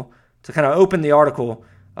hypocritical to kind of open the article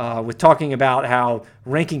with talking about how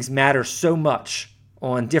rankings matter so much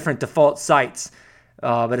on different default sites.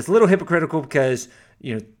 But it's a little hypocritical because,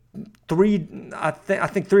 I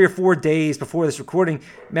think 3 or 4 days before this recording,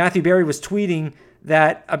 Matthew Berry was tweeting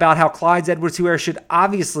that about how Clyde Edwards-Helaire should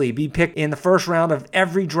obviously be picked in the first round of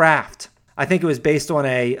every draft. I think it was based on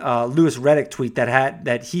a Louis Riddick tweet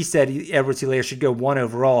that he said Edwards-Helaire should go 1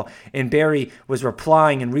 overall, and Berry was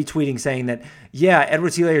replying and retweeting saying that, yeah,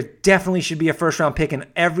 Edwards-Helaire definitely should be a first-round pick in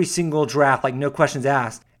every single draft, like no questions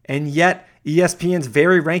asked. And yet, ESPN's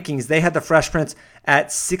very rankings, they had the Fresh Prince at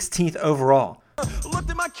 16th overall. Looked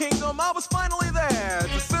at my kingdom, I was finally there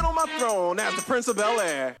to sit on my throne as the Prince of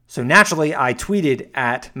Bel-Air. So naturally, I tweeted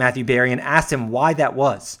at Matthew Berry and asked him why that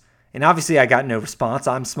was. And obviously, I got no response.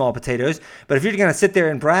 I'm small potatoes. But if you're going to sit there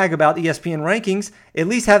and brag about ESPN rankings, at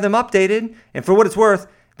least have them updated. And for what it's worth,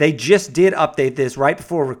 they just did update this right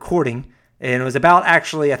before recording. And it was about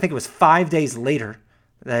actually, I think it was 5 days later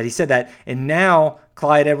that he said that. And now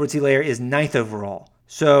Clyde Edwards-Helaire is 9th overall.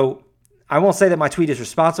 So I won't say that my tweet is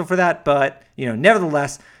responsible for that, but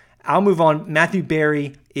nevertheless, I'll move on. Matthew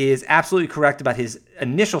Berry is absolutely correct about his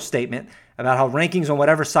initial statement about how rankings on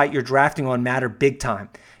whatever site you're drafting on matter big time.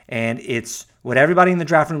 And it's what everybody in the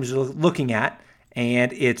draft room is looking at,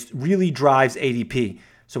 and it really drives ADP.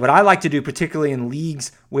 So what I like to do, particularly in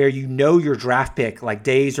leagues where you know your draft pick, like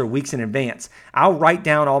days or weeks in advance, I'll write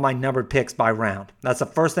down all my numbered picks by round. That's the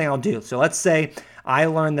first thing I'll do. So let's say I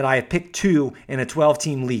learned that I have picked 2 in a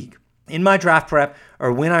 12-team league. In my draft prep,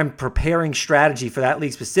 or when I'm preparing strategy for that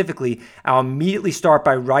league specifically, I'll immediately start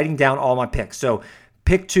by writing down all my picks. So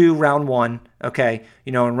pick 2, round 1, okay.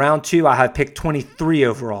 In round 2, I have pick 23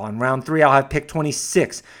 overall. In round 3, I'll have pick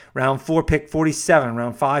 26. Round 4, pick 47.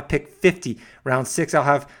 Round 5, pick 50. Round 6, I'll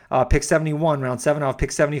have pick 71. Round 7, I'll have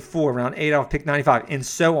pick 74. Round 8, I'll have pick 95, and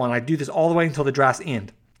so on. I do this all the way until the drafts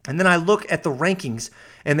end. And then I look at the rankings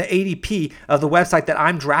and the ADP of the website that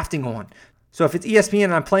I'm drafting on. So if it's ESPN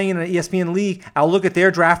and I'm playing in an ESPN league, I'll look at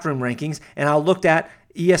their draft room rankings, and I'll look at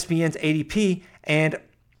ESPN's ADP, and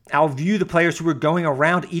I'll view the players who are going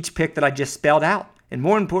around each pick that I just spelled out. And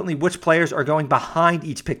more importantly, which players are going behind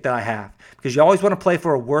each pick that I have. Because you always want to play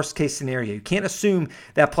for a worst case scenario. You can't assume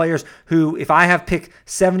that players who, if I have pick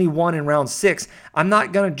 71 in round 6, I'm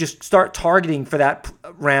not going to just start targeting for that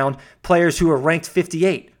round players who are ranked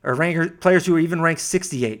 58 or players who are even ranked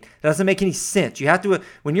 68. That doesn't make any sense. You have to,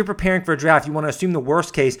 when you're preparing for a draft, you want to assume the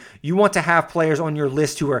worst case. You want to have players on your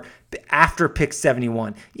list who are after pick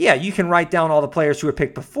 71. Yeah, you can write down all the players who were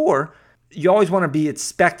picked before. You always want to be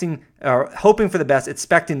expecting or hoping for the best,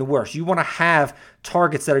 expecting the worst. You want to have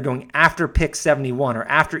targets that are going after pick 71 or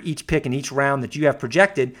after each pick in each round that you have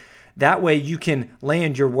projected. That way you can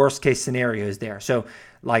land your worst case scenarios there. So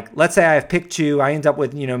like, let's say I have pick 2, I end up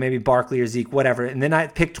with, maybe Barkley or Zeke, whatever. And then I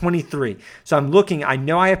pick 23. So I'm looking, I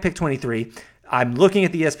know I have pick 23. I'm looking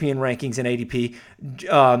at the ESPN rankings and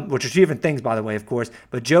ADP, which are 2 different things, by the way, of course.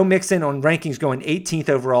 But Joe Mixon on rankings going 18th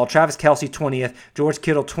overall, Travis Kelce 20th, George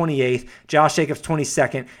Kittle 28th, Josh Jacobs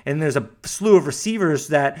 22nd. And there's a slew of receivers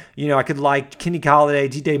that, I could like: Kenny Golladay,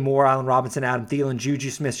 DJ Moore, Allen Robinson, Adam Thielen,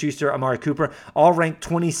 Juju Smith-Schuster, Amari Cooper, all ranked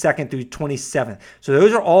 22nd through 27th. So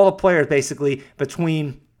those are all the players basically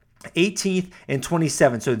between 18th and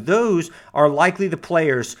 27th. So those are likely the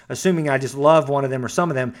players, assuming I just love one of them or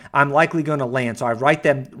some of them, I'm likely going to land. So I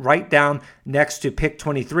write down next to pick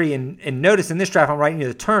 23. And notice in this draft, I'm writing to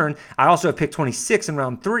the turn. I also have pick 26 in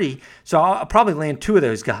round 3. So I'll probably land 2 of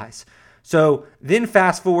those guys. So then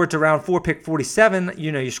fast forward to round 4, pick 47.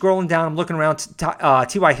 You're scrolling down. I'm looking around.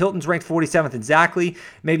 T.Y. Hilton's ranked 47th exactly.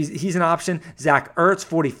 Maybe he's an option. Zach Ertz,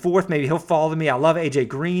 44th. Maybe he'll follow me. I love A.J.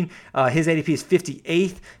 Green. His ADP is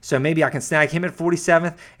 58th. So maybe I can snag him at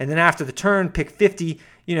 47th. And then after the turn, pick 50.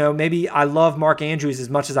 Maybe I love Mark Andrews as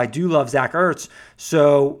much as I do love Zach Ertz.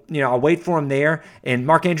 So, I'll wait for him there. And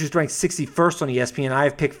Mark Andrews ranked 61st on ESPN. I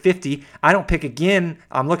have pick 50. I don't pick again.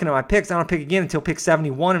 I'm looking at my picks. I don't pick again until pick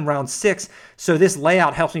 71 in round 6. So this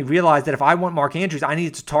layout helps me realize that if I want Mark Andrews, I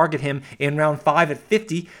need to target him in round 5 at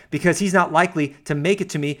 50 because he's not likely to make it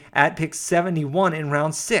to me at pick 71 in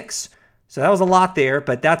round 6. So that was a lot there,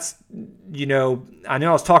 but that's, I know I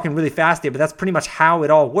was talking really fast there, but that's pretty much how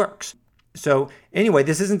it all works. So anyway,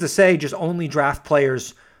 this isn't to say just only draft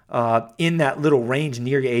players in that little range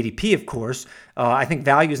near your ADP, of course. I think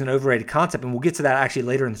value is an overrated concept, and we'll get to that actually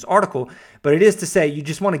later in this article. But it is to say you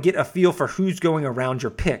just want to get a feel for who's going around your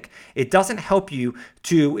pick. It doesn't help you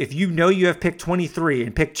to, if you know you have pick 23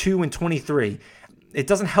 and pick 2 and 23, it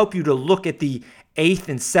doesn't help you to look at the 8th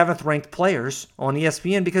and 7th ranked players on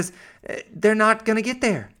ESPN because they're not going to get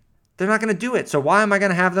there. They're not going to do it. So why am I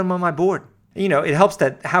going to have them on my board? It helps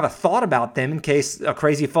to have a thought about them in case a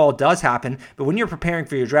crazy fall does happen. But when you're preparing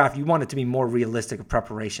for your draft, you want it to be more realistic of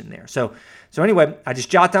preparation there. So anyway, I just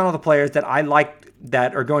jot down all the players that I like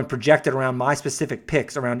that are going projected around my specific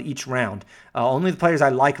picks around each round. Only the players I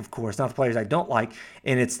like, of course, not the players I don't like.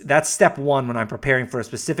 And that's step one when I'm preparing for a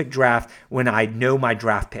specific draft when I know my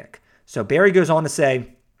draft pick. So Barry goes on to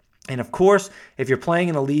say, and of course, if you're playing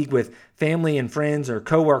in a league with family and friends or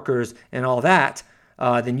coworkers and all that,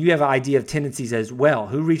 then you have an idea of tendencies as well.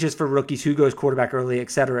 Who reaches for rookies, who goes quarterback early,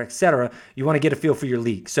 et cetera, et cetera. You want to get a feel for your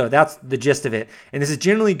league. So that's the gist of it. And this is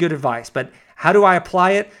generally good advice, but how do I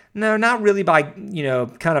apply it? No, not really by,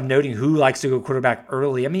 kind of noting who likes to go quarterback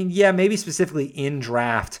early. I mean, yeah, maybe specifically in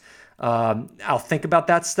draft. I'll think about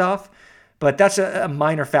that stuff, but that's a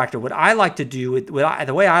minor factor. What I like to do,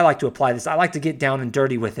 the way I like to apply this, I like to get down and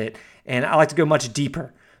dirty with it, and I like to go much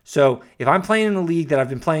deeper. So if I'm playing in a league that I've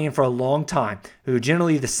been playing in for a long time, who are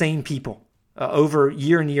generally the same people over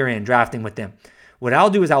year in, year in, drafting with them, what I'll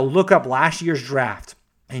do is I'll look up last year's draft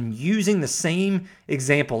and using the same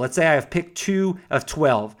example, let's say I have picked 2 of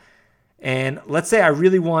 12, and let's say I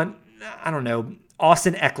really want,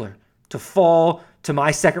 Austin Ekeler to fall to my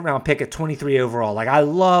second round pick at 23 overall. Like I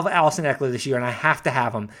love Austin Ekeler this year and I have to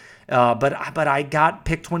have him, but I got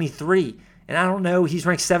pick 23. And I don't know, he's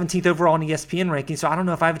ranked 17th overall in ESPN ranking, so I don't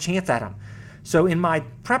know if I have a chance at him. So in my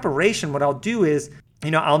preparation, what I'll do is,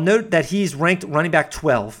 I'll note that he's ranked running back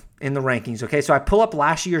 12 in the rankings, okay? So I pull up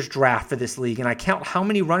last year's draft for this league, and I count how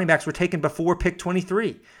many running backs were taken before pick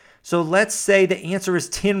 23. So let's say the answer is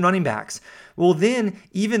 10 running backs. Well, then,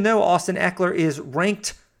 even though Austin Ekeler is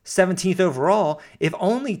ranked 17th overall, if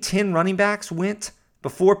only 10 running backs went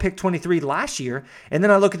before pick 23 last year, and then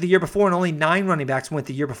I look at the year before and only 9 running backs went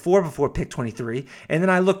the year before pick 23, and then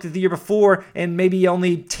I looked at the year before and maybe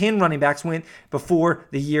only 10 running backs went before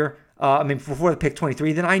the year, before the pick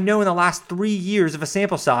 23, then I know in the last 3 years of a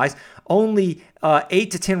sample size, only 8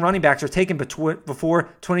 to 10 running backs are taken before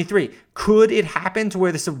 23. Could it happen to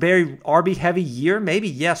where this is a very RB heavy year? Maybe,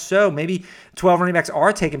 yes, so maybe 12 running backs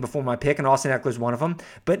are taken before my pick and Austin Ekeler is one of them.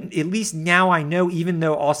 But at least now I know, even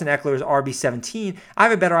though Austin Ekeler is RB 17, I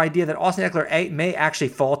have a better idea that Austin Ekeler may actually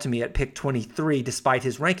fall to me at pick 23 despite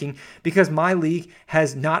his ranking, because my league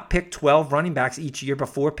has not picked 12 running backs each year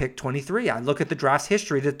before pick 23. I look at the draft's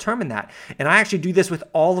history to determine that. And I actually do this with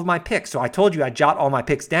all of my picks. So I told you I jot all my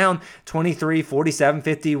picks down, 23, 47,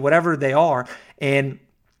 50, whatever they are. And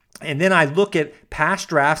then I look at past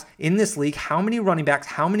drafts in this league, how many running backs,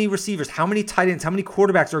 how many receivers, how many tight ends, how many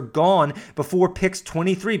quarterbacks are gone before picks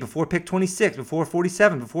 23, before pick 26, before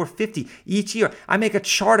 47, before 50 each year. I make a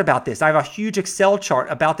chart about this. I have a huge Excel chart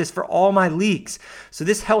about this for all my leagues. So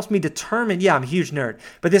this helps me determine, I'm a huge nerd,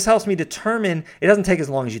 but this helps me determine, it doesn't take as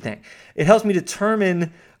long as you think. It helps me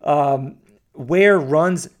determine where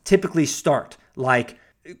runs typically start, like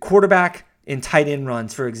quarterback and tight end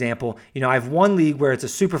runs, for example. I have one league where it's a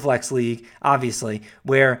super flex league, obviously,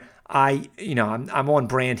 where I'm on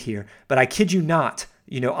brand here, but I kid you not,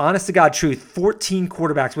 honest to God truth, 14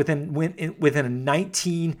 quarterbacks within a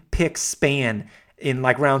 19 pick span in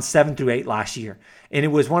like round 7 through 8 last year. And it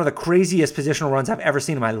was one of the craziest positional runs I've ever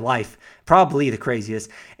seen in my life, probably the craziest.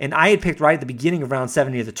 And I had picked right at the beginning of round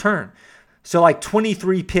 7 near the turn. So like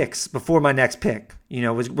 23 picks before my next pick,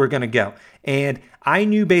 we're going to go. And I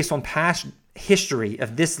knew based on past history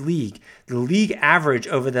of this league, the league average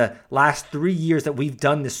over the last 3 years that we've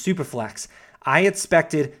done this Superflex, I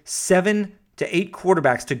expected 7 to 8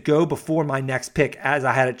 quarterbacks to go before my next pick as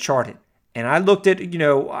I had it charted. And I looked at,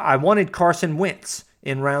 I wanted Carson Wentz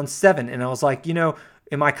in round 7. And I was like,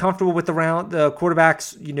 am I comfortable with the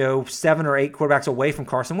quarterbacks, 7 or 8 quarterbacks away from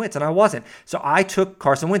Carson Wentz? And I wasn't. So I took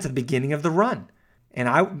Carson Wentz at the beginning of the run. And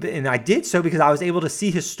I did so because I was able to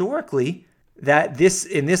see historically that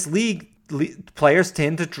in this league, players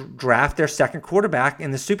tend to draft their second quarterback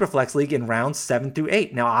in the Superflex League in rounds 7 through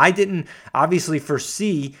 8. Now, I didn't obviously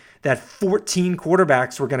foresee that 14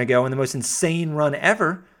 quarterbacks were going to go in the most insane run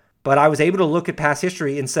ever, but I was able to look at past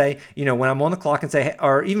history and say, when I'm on the clock and say,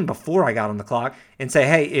 or even before I got on the clock, and say,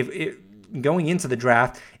 hey, if going into the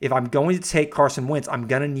draft, if I'm going to take Carson Wentz, I'm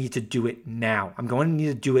going to need to do it now. I'm going to need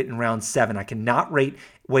to do it in round 7. I cannot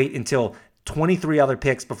wait until 23 other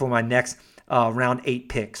picks before my next round 8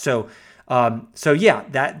 pick. So yeah,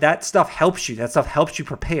 that stuff helps you. That stuff helps you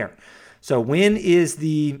prepare. So when is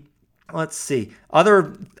let's see,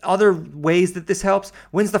 other ways that this helps?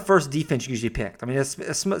 When's the first defense usually picked? I mean, it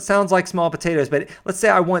sounds like small potatoes, but let's say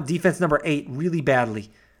I want defense number 8 really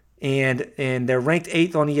badly, and they're ranked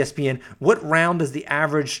 8th on ESPN. What round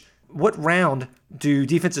do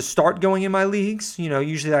defenses start going in my leagues?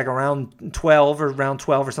 Usually like around 12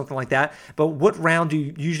 or something like that. But what round do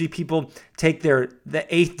usually people take the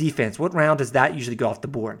 8th defense? What round does that usually go off the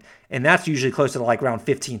board? And that's usually closer to like round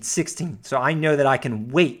 15, 16. So I know that I can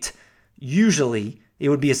wait. Usually it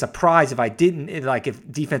would be a surprise if I didn't, like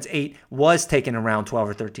if defense 8 was taken around 12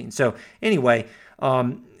 or 13. So anyway,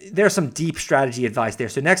 there's some deep strategy advice there.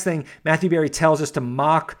 So next thing, Matthew Berry tells us to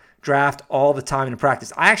mock draft all the time in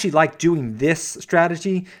practice. I actually like doing this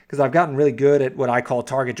strategy because I've gotten really good at what I call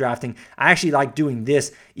target drafting. I actually like doing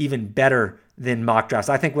this even better than mock drafts.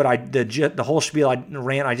 I think the whole spiel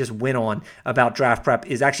rant I just went on about draft prep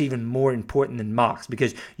is actually even more important than mocks,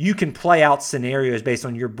 because you can play out scenarios based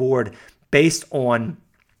on your board, based on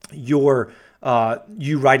your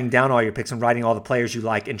you writing down all your picks and writing all the players you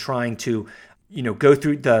like and trying to go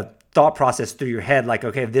through the thought process through your head, like,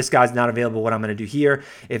 okay, if this guy's not available, what I'm going to do here.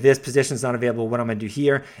 If this position's not available, what I'm going to do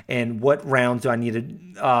here. And what rounds do I need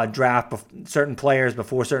to draft certain players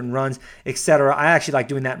before certain runs, etc. I actually like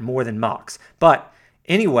doing that more than mocks. But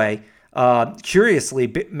anyway,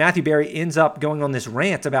 curiously, Matthew Berry ends up going on this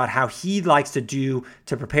rant about how he likes to do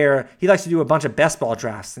a bunch of best ball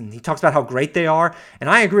drafts, and he talks about how great they are. And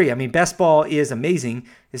I agree. I mean, best ball is amazing.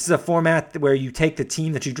 This is a format where you take the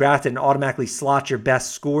team that you drafted and automatically slot your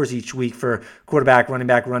best scores each week for quarterback, running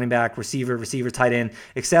back, receiver, tight end,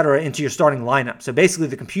 etc. into your starting lineup. So basically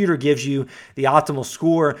the computer gives you the optimal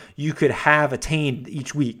score you could have attained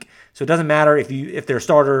each week. So it doesn't matter if they're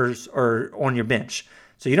starters or on your bench.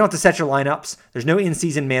 So you don't have to set your lineups. There's no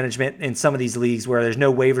in-season management in some of these leagues where there's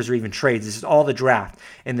no waivers or even trades. This is all the draft.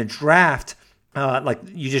 And the draft,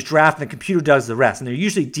 you just draft and the computer does the rest. And they're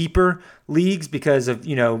usually deeper leagues because of,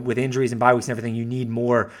 with injuries and bye weeks and everything, you need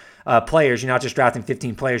more players. You're not just drafting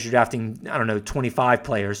 15 players. You're drafting, 25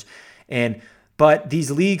 players. But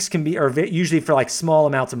these leagues are usually for like small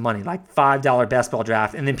amounts of money, like $5 best ball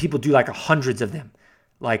draft. And then people do like hundreds of them,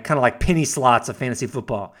 like kind of like penny slots of fantasy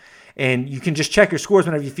football. And you can just check your scores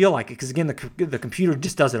whenever you feel like it, because again, the computer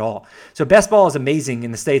just does it all. So best ball is amazing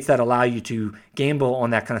in the states that allow you to gamble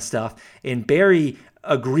on that kind of stuff. And Barry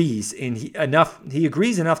agrees, and he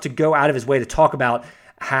agrees enough to go out of his way to talk about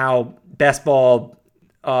how best ball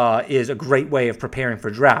is a great way of preparing for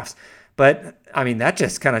drafts. But I mean, that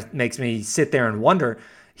just kind of makes me sit there and wonder.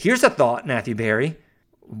 Here's a thought, Matthew Berry.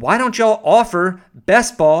 Why don't y'all offer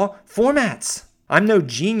best ball formats? I'm no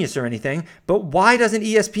genius or anything, but why doesn't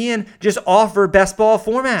ESPN just offer best ball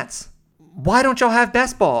formats? Why don't y'all have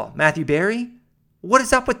best ball, Matthew Berry? What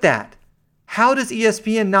is up with that? How does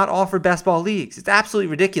ESPN not offer best ball leagues? It's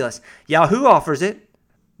absolutely ridiculous. Yahoo offers it.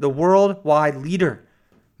 The worldwide leader.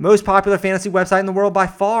 Most popular fantasy website in the world by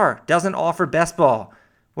far doesn't offer best ball.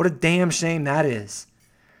 What a damn shame that is.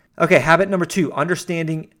 Okay, habit number 2,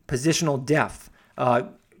 understanding positional depth.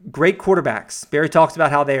 Great quarterbacks. Barry talks about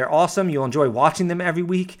how they are awesome. You'll enjoy watching them every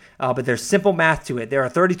week, but there's simple math to it. There are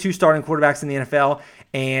 32 starting quarterbacks in the NFL,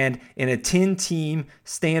 and in a 10-team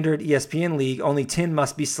standard ESPN league, only 10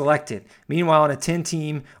 must be selected. Meanwhile, in a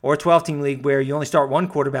 10-team or 12-team league where you only start one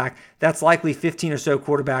quarterback, that's likely 15 or so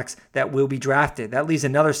quarterbacks that will be drafted. That leaves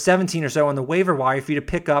another 17 or so on the waiver wire for you to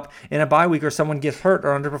pick up in a bye week or someone gets hurt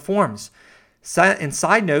or underperforms. And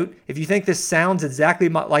side note, if you think this sounds exactly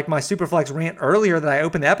like my Superflex rant earlier that I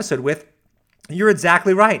opened the episode with, you're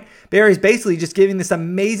exactly right. Barry's basically just giving this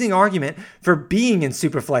amazing argument for being in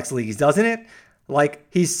Superflex leagues, doesn't it? Like,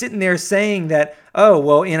 he's sitting there saying that, oh,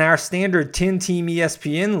 well, in our standard 10-team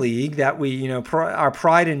ESPN league that we, our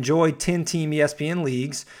pride and joy 10-team ESPN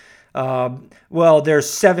leagues, well, there's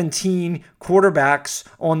 17 quarterbacks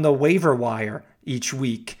on the waiver wire each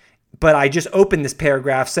week. But I just opened this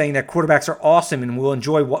paragraph saying that quarterbacks are awesome and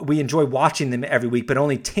we enjoy watching them every week, but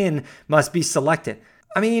only 10 must be selected.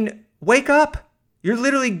 I mean, wake up. You're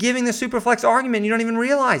literally giving the Superflex argument and you don't even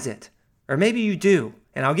realize it. Or maybe you do.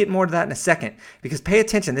 And I'll get more to that in a second. Because pay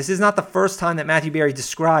attention, this is not the first time that Matthew Berry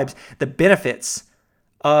describes the benefits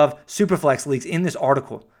of Superflex leagues in this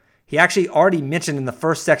article. He actually already mentioned in the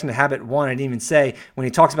first section of Habit 1, I didn't even say, when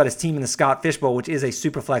he talks about his team in the Scott Fish Bowl, which is a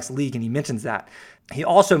Superflex league, and he mentions that. He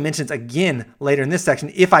also mentions again later in this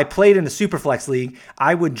section, if I played in the Superflex league,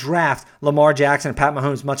 I would draft Lamar Jackson and Pat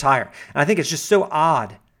Mahomes much higher. And I think it's just so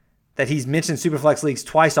odd that he's mentioned Superflex leagues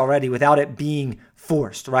twice already without it being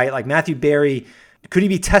forced, right? Like Matthew Berry, could he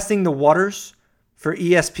be testing the waters for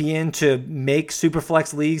ESPN to make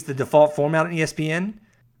Superflex leagues the default format on ESPN?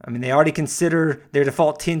 I mean, they already consider their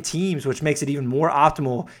default 10 teams, which makes it even more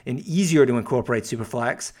optimal and easier to incorporate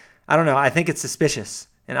Superflex. I don't know. I think it's suspicious.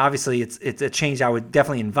 And obviously, it's a change I would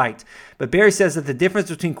definitely invite. But Barry says that the difference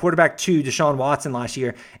between quarterback 2, Deshaun Watson last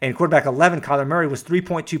year, and quarterback 11, Kyler Murray, was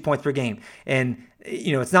 3.2 points per game. And,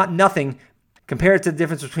 it's not nothing Compared to the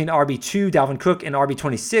difference between RB2, Dalvin Cook, and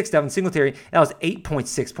RB26, Devin Singletary, that was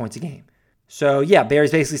 8.6 points a game. So, yeah,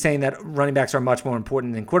 Barry's basically saying that running backs are much more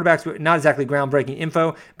important than quarterbacks. Not exactly groundbreaking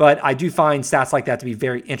info, but I do find stats like that to be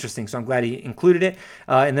very interesting. So I'm glad he included it.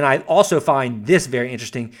 And then I also find this very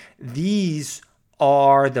interesting. These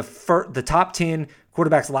are the top 10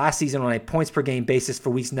 quarterbacks last season on a points per game basis for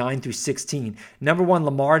weeks 9 through 16. Number 1,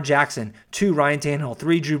 Lamar Jackson. 2, Ryan Tannehill.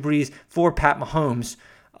 3, Drew Brees. 4, Pat Mahomes.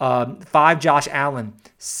 5, Josh Allen.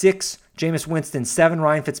 6, Jameis Winston. 7,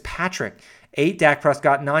 Ryan Fitzpatrick. 8, Dak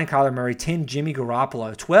Prescott. 9, Kyler Murray. 10, Jimmy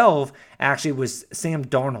Garoppolo. 12 actually was Sam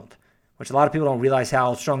Darnold, which a lot of people don't realize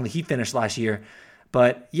how strongly he finished last year.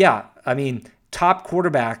 But yeah, I mean, top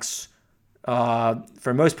quarterbacks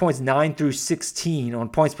for most points 9 through 16 on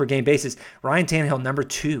points per game basis. Ryan Tannehill, number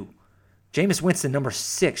 2. Jameis Winston, number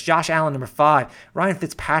 6. Josh Allen, number 5. Ryan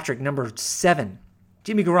Fitzpatrick, number 7.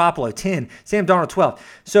 Jimmy Garoppolo, 10. Sam Darnold, 12.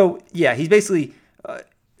 So yeah, he's basically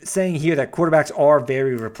saying here that quarterbacks are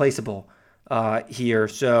very replaceable. Here.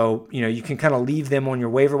 So, you can kind of leave them on your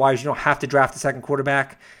waiver wires. You don't have to draft a second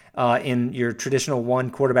quarterback in your traditional one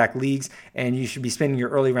quarterback leagues, and you should be spending your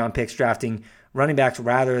early round picks drafting running backs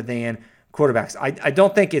rather than quarterbacks. I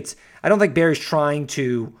don't think Barry's trying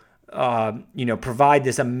to provide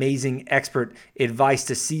this amazing expert advice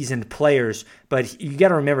to seasoned players, but you got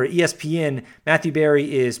to remember, ESPN, Matthew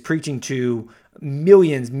Berry is preaching to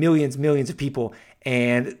millions of people.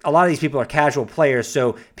 And a lot of these people are casual players,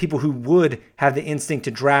 so people who would have the instinct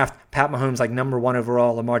to draft Pat Mahomes like number 1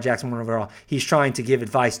 overall, Lamar Jackson 1 overall, he's trying to give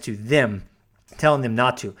advice to them, telling them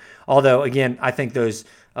not to. Although, again, I think those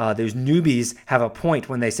newbies have a point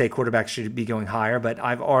when they say quarterbacks should be going higher, but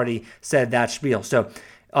I've already said that spiel. So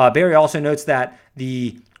Barry also notes that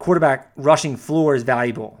the quarterback rushing floor is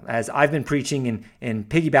valuable. As I've been preaching and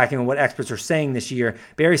piggybacking on what experts are saying this year,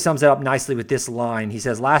 Barry sums it up nicely with this line. He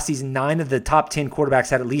says, last season, 9 of the top 10 quarterbacks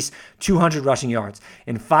had at least 200 rushing yards,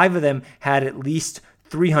 and 5 of them had at least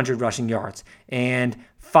 300 rushing yards. And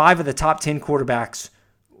 5 of the top 10 quarterbacks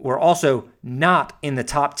were also not in the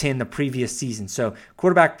top 10 the previous season. So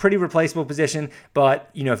quarterback, pretty replaceable position, but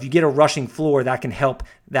if you get a rushing floor, that can help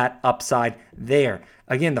that upside there.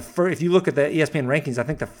 Again, if you look at the ESPN rankings, I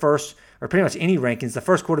think the first, or pretty much any rankings, the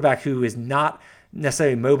first quarterback who is not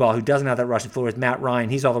necessarily mobile, who doesn't have that rushing floor, is Matt Ryan.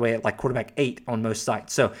 He's all the way at like quarterback 8 on most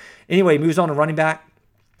sites. So anyway, he moves on to running back.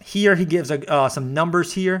 Here he gives some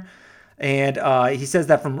numbers here, and he says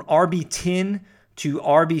that from RB10 to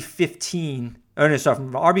RB15,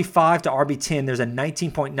 from RB5 to RB10, there's a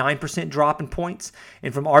 19.9% drop in points.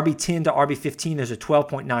 And from RB10 to RB15, there's a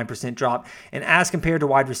 12.9% drop. And as compared to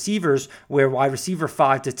wide receivers, where wide receiver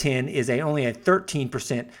 5 to 10 is only a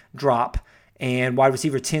 13% drop, and wide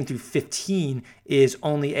receiver 10 through 15 is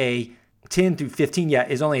only a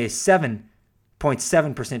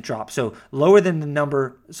 7.7% drop. So lower than the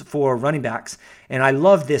number for running backs. And I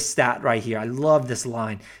love this stat right here. I love this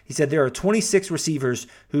line. He said there are 26 receivers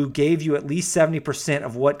who gave you at least 70%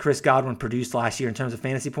 of what Chris Godwin produced last year in terms of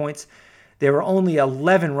fantasy points. There were only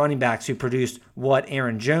 11 running backs who produced what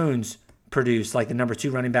Aaron Jones produced, like the number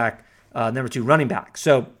 2 running back.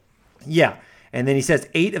 So yeah. And then he says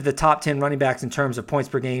 8 of the top 10 running backs in terms of points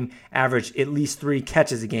per game average at least 3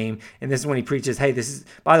 catches a game. And this is when he preaches, hey, this is,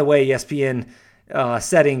 by the way, ESPN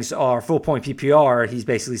settings are full point PPR. He's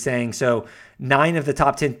basically saying, so 9 of the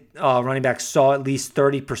top 10 running backs saw at least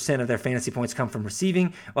 30% of their fantasy points come from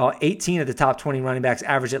receiving, while 18 of the top 20 running backs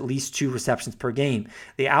average at least 2 receptions per game.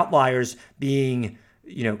 The outliers being,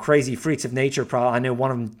 crazy freaks of nature. I know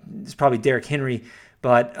one of them is probably Derrick Henry,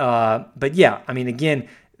 but yeah, I mean, again,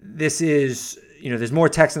 this is, there's more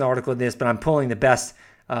text in the article than this, but I'm pulling the best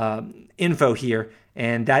info here,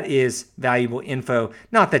 and that is valuable info.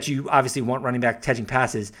 Not that you obviously want running back catching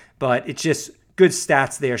passes, but it's just good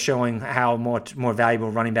stats there showing how much more valuable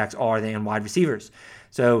running backs are than wide receivers.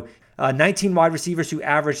 So 19 wide receivers who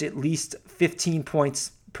averaged at least 15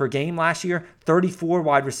 points per game last year. 34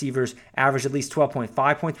 wide receivers averaged at least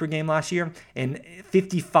 12.5 points per game last year, and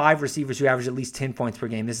 55 receivers who averaged at least 10 points per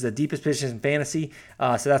game. This is the deepest position in fantasy,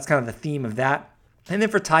 so that's kind of the theme of that. And then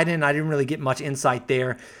for tight end, I didn't really get much insight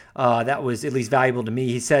there. That was at least valuable to me.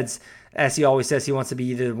 He says, as he always says, he wants to be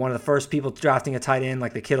either one of the first people drafting a tight end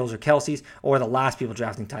like the Kittles or Kelce's, or the last people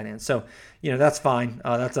drafting tight ends. So, that's fine.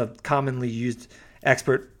 That's a commonly used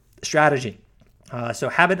expert strategy. So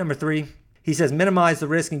habit number 3, he says, minimize the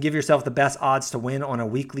risk and give yourself the best odds to win on a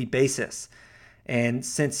weekly basis. And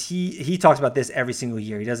since he talks about this every single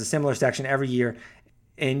year, he does a similar section every year.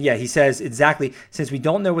 And yeah, he says exactly, since we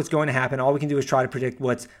don't know what's going to happen, all we can do is try to predict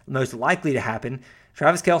what's most likely to happen.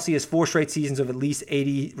 Travis Kelce has 4 straight seasons of at least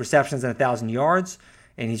 80 receptions and 1,000 yards.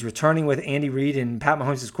 and he's returning with Andy Reid and Pat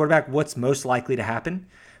Mahomes as quarterback. What's most likely to happen?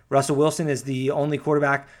 Russell Wilson is the only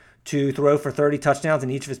quarterback to throw for 30 touchdowns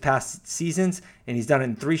in each of his past seasons, and he's done it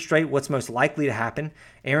in 3 straight. What's most likely to happen?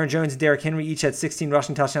 Aaron Jones and Derrick Henry each had 16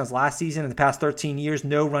 rushing touchdowns last season. In the past 13 years,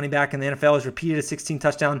 no running back in the NFL has repeated a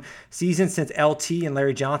 16-touchdown season since LT and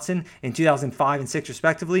Larry Johnson in 2005 and 6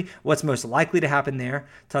 respectively. What's most likely to happen there?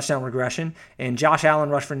 Touchdown regression. And Josh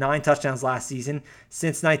Allen rushed for 9 touchdowns last season.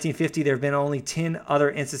 Since 1950, there have been only 10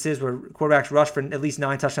 other instances where quarterbacks rushed for at least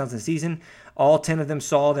 9 touchdowns in a season. All 10 of them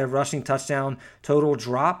saw their rushing touchdown total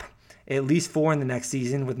drop, at least 4 in the next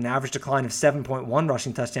season, with an average decline of 7.1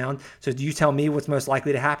 rushing touchdowns. So do you tell me what's most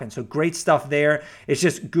likely to happen? So great stuff there. It's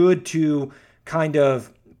just good to kind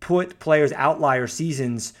of put players' outlier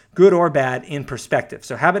seasons, good or bad, in perspective.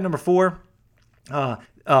 So habit number 4,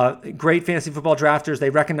 great fantasy football drafters, they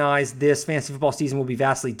recognize this fantasy football season will be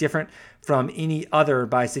vastly different from any other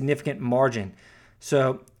by a significant margin.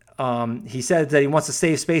 So he said that he wants to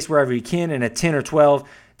save space wherever he can. In a 10 or 12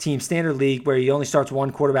 team standard league where he only starts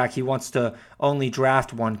one quarterback, he wants to only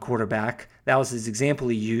draft one quarterback. That was his example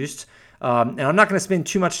he used. And I'm not going to spend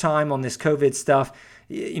too much time on this COVID stuff.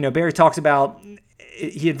 Barry talks about,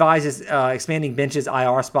 he advises expanding benches,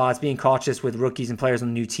 IR spots, being cautious with rookies and players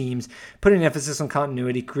on new teams, putting emphasis on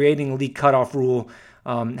continuity, creating a league cutoff rule.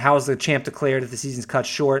 How is the champ declared if the season's cut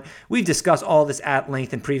short? We've discussed all this at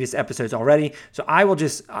length in previous episodes already, so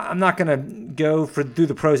I'm not going to go through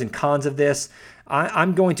the pros and cons of this.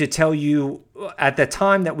 I'm going to tell you, at the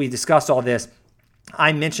time that we discussed all this,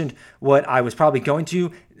 I mentioned what I was probably going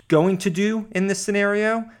to do in this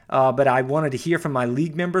scenario, but I wanted to hear from my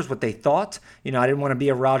league members what they thought. I didn't want to be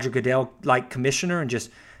a Roger Goodell-like commissioner and just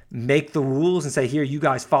make the rules and say, here, you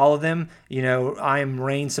guys follow them. I am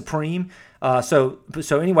reign supreme. So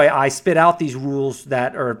anyway, I spit out these rules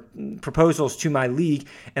that are proposals to my league,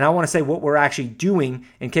 and I want to say what we're actually doing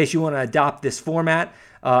in case you want to adopt this format.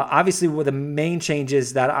 Obviously, one of the main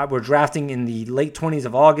changes that we're drafting in the late 20s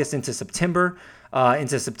of August into September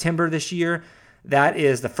this year. That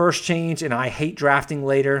is the first change, and I hate drafting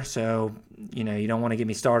later, so you don't want to get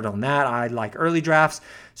me started on that. I like early drafts,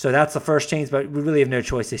 so that's the first change, but we really have no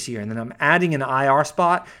choice this year. And then I'm adding an IR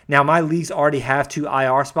spot. Now, my leagues already have 2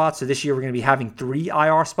 IR spots, so this year we're going to be having 3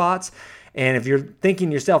 IR spots. And if you're thinking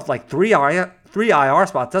to yourself, like 3 IR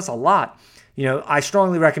spots, that's a lot. I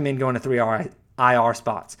strongly recommend going to 3 IR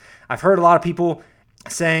spots. I've heard a lot of people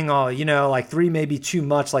saying, like 3 may be too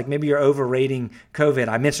much, like maybe you're overrating COVID.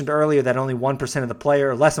 I mentioned earlier that only 1% of the player,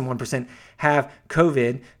 or less than 1%, have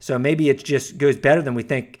COVID, so maybe it just goes better than we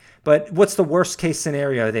think. But what's the worst case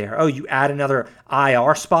scenario there? Oh, you add another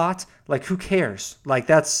IR spot? Like, who cares? Like,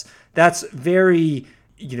 that's very,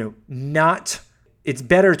 not, it's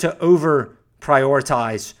better to over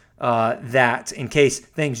prioritize that in case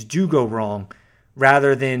things do go wrong,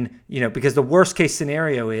 rather than, because the worst case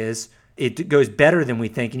scenario is it goes better than we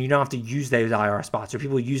think, and you don't have to use those IR spots, or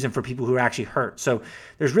people use them for people who are actually hurt. So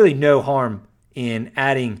there's really no harm in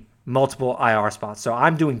adding multiple IR spots. So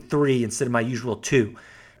I'm doing 3 instead of my usual 2.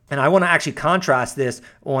 And I want to actually contrast this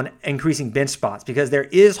on increasing bench spots, because there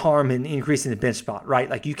is harm in increasing the bench spot, right?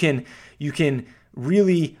 Like you can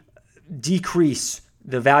really decrease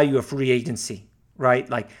the value of free agency, right?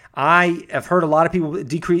 Like I have heard a lot of people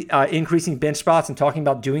increasing bench spots and talking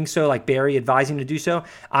about doing so, like Barry advising to do so.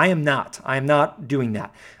 I am not doing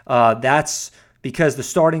that. That's because the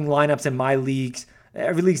starting lineups in my leagues,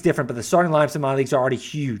 every league's different, but the starting lineups in my leagues are already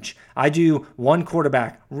huge. I do 1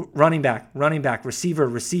 quarterback, running back,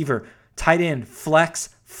 receiver, tight end, flex,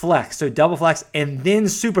 so double flex, and then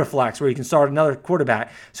super flex where you can start another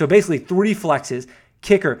quarterback. So basically 3 flexes,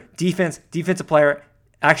 kicker, defensive player,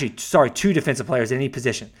 2 defensive players in any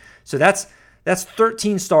position. So that's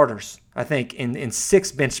 13 starters, I think, in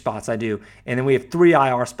 6 bench spots I do. And then we have 3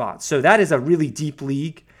 IR spots. So that is a really deep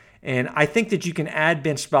league. And I think that you can add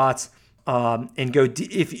bench spots and go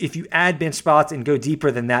if you add bench spots and go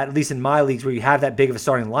deeper than that, at least in my leagues where you have that big of a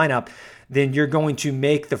starting lineup, then you're going to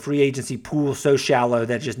make the free agency pool so shallow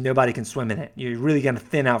that just nobody can swim in it. You're really going to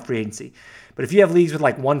thin out free agency. But if you have leagues with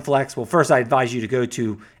like 1 flex, well, first I advise you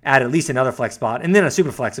to add at least another flex spot, and then a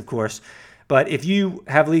super flex, of course. But if you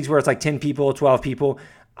have leagues where it's like 10 people, 12 people,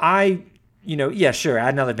 add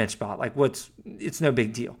another bench spot. Like it's no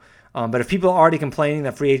big deal. But if people are already complaining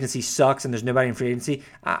that free agency sucks and there's nobody in free agency,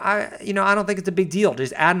 I don't think it's a big deal.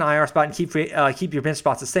 Just add an IR spot and keep your bench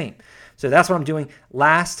spots the same. So that's what I'm doing.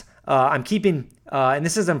 Last, I'm keeping, and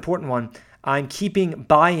this is an important one, I'm keeping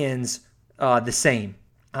buy-ins the same.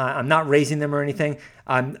 I'm not raising them or anything.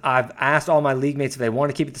 I've asked all my league mates if they want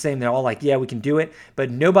to keep it the same. They're all like, yeah, we can do it. But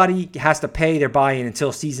nobody has to pay their buy-in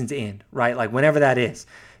until season's end, right? Like whenever that is.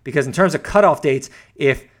 Because in terms of cutoff dates,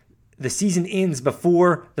 if the season ends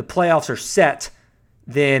before the playoffs are set,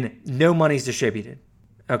 then no money's distributed.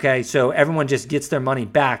 Okay, so everyone just gets their money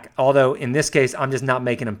back. Although in this case, I'm just not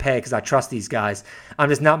making them pay because I trust these guys. I'm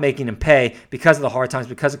just not making them pay because of the hard times,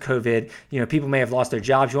 because of COVID. People may have lost their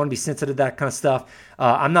jobs. You want to be sensitive to that kind of stuff.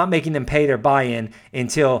 I'm not making them pay their buy-in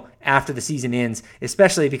until after the season ends,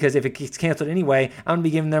 especially because if it gets canceled anyway, I'm going to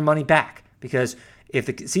be giving their money back. Because if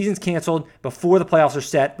the season's canceled before the playoffs are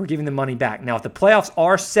set, we're giving them money back. Now, if the playoffs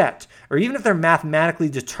are set, or even if they're mathematically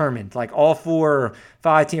determined, like all 4 or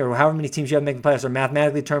 5 teams, or however many teams you have making the playoffs are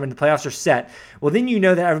mathematically determined, the playoffs are set, well, then you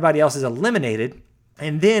know that everybody else is eliminated,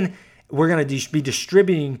 and then we're going to be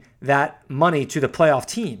distributing that money to the playoff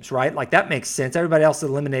teams, right? Like, that makes sense. Everybody else is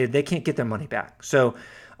eliminated. They can't get their money back. So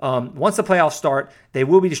once the playoffs start, they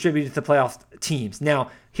will be distributed to the playoff teams. Now,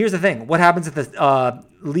 here's the thing. What happens if the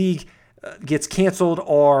league gets canceled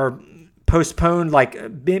or postponed,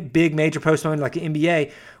 like big major postponed, like the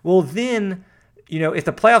NBA? Well, then, if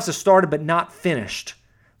the playoffs have started but not finished,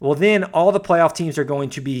 well, then all the playoff teams are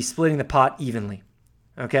going to be splitting the pot evenly.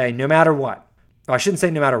 Okay, no matter what. I shouldn't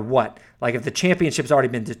say no matter what. Like, if the championship's already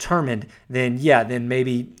been determined, then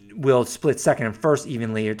maybe we'll split second and first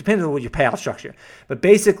evenly. It depends on what your payout structure. But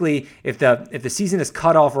basically, if the season is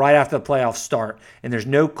cut off right after the playoffs start and there's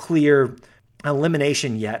no clear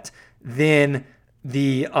elimination yet, then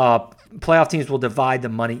the playoff teams will divide the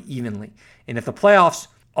money evenly. And if the playoffs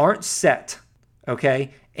aren't set,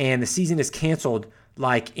 okay, and the season is canceled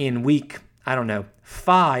like in week,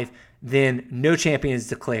 5, then no champion is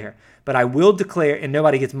declared. But I will declare, and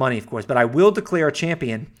nobody gets money, of course, but I will declare a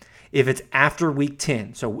champion if it's after week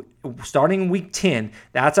 10. So starting in week 10,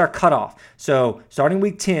 that's our cutoff. So starting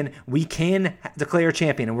week 10, we can declare a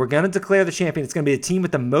champion. And we're going to declare the champion. It's going to be the team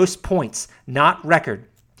with the most points, not record.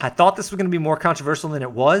 I thought this was going to be more controversial than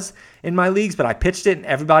it was in my leagues, but I pitched it and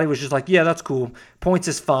everybody was just like, yeah, that's cool. Points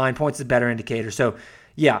is fine. Points is a better indicator. So,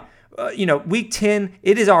 yeah. Week 10,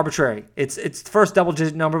 it is arbitrary. It's the first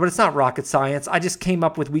double-digit number, but it's not rocket science. I just came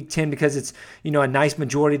up with week 10 because it's, a nice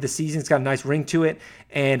majority of the season. It's got a nice ring to it.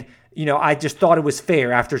 And, I just thought it was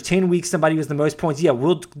fair. After 10 weeks, somebody with the most points,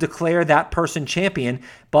 we'll declare that person champion.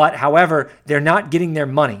 But, however, they're not getting their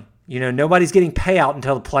money. Nobody's getting payout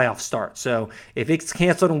until the playoffs start. So if it's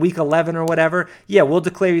canceled in week 11 or whatever, we'll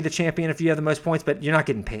declare you the champion if you have the most points, but you're not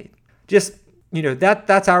getting paid. Just,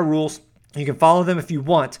 that's our rules. You can follow them if you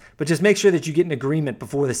want, but just make sure that you get an agreement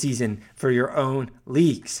before the season for your own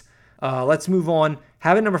leagues. Let's move on.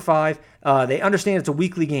 Habit number 5, they understand it's a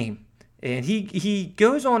weekly game. And he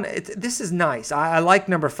goes on, this is nice. I like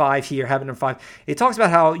number 5 here, habit number 5. It talks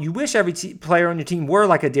about how you wish every player on your team were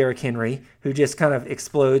like a Derrick Henry, who just kind of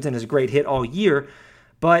explodes and is a great hit all year.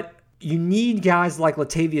 But you need guys like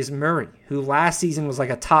Latavius Murray, who last season was like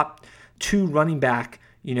a top 2 running back,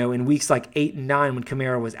 in weeks like 8 and 9 when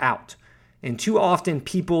Kamara was out. And too often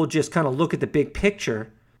people just kind of look at the big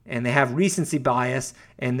picture and they have recency bias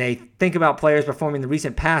and they think about players performing the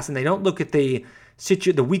recent past and they don't look at the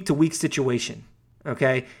week-to-week situation,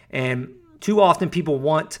 okay? And too often people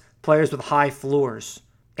want players with high floors.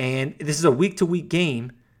 And this is a week-to-week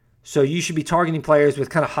game, so you should be targeting players with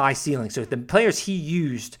kind of high ceilings. So the players he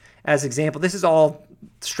used as example, this is all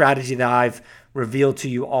strategy that I've revealed to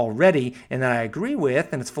you already and that I agree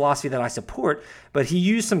with, and it's philosophy that I support, but he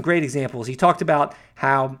used some great examples. He talked about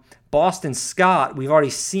how Boston Scott, we've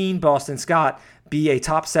already seen Boston Scott be a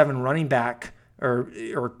top 7 running back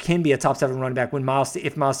or can be a top 7 running back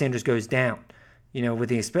if Miles Sanders goes down. With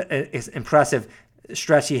the impressive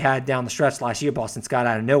stretch he had down the stretch last year, Boston Scott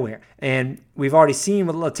out of nowhere. And we've already seen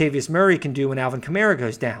what Latavius Murray can do when Alvin Kamara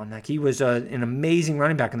goes down. Like, he was an amazing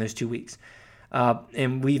running back in those 2 weeks.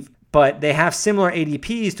 But they have similar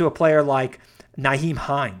ADPs to a player like Nyheim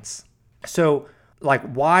Hines. So,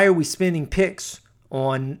 why are we spending picks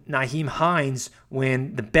on Nyheim Hines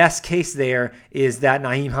when the best case there is that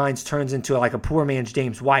Nyheim Hines turns into a poor man's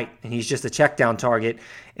James White and he's just a check down target,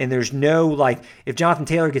 and there's no, if Jonathan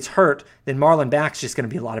Taylor gets hurt, then Marlon Mack's just going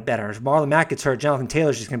to be a lot better. If Marlon Mack gets hurt, Jonathan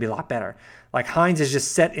Taylor's just going to be a lot better. Hines is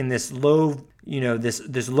just set in this low,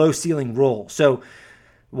 this low ceiling role. So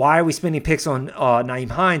why are we spending picks on Nyheim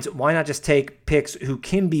Hines? Why not just take picks who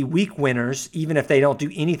can be week winners, even if they don't do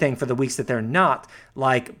anything for the weeks that they're not,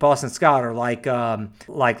 like Boston Scott or like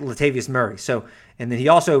Latavius Murray? So, and then he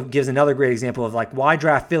also gives another great example of why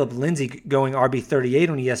draft Phillip Lindsay going RB38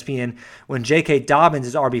 on ESPN when J.K. Dobbins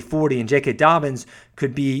is RB40, and J.K. Dobbins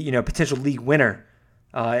could be potential league winner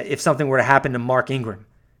if something were to happen to Mark Ingram,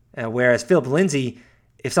 whereas Phillip Lindsay,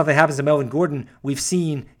 if something happens to Melvin Gordon, we've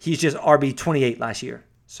seen he's just RB28 last year.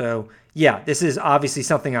 So, yeah, this is obviously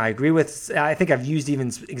something I agree with. I think I've used even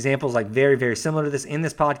examples like very, very similar to this in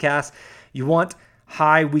this podcast. You want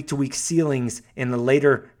high week-to-week ceilings in the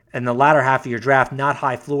latter half of your draft, not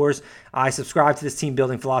high floors. I subscribe to this team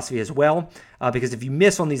building philosophy as well, because if you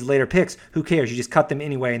miss on these later picks, who cares? You just cut them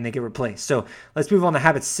anyway and they get replaced. So let's move on to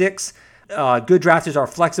habit 6. Good drafters are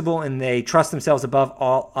flexible and they trust themselves above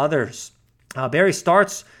all others. Barry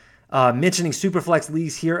starts mentioning Superflex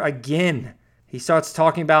leagues here again. He starts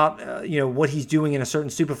talking about what he's doing in a certain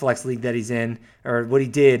Superflex league that he's in, or what he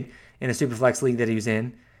did in a Superflex league that he was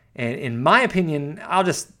in. And in my opinion, I'll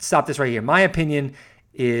just stop this right here. My opinion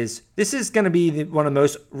is this is going to be one of the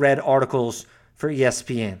most read articles for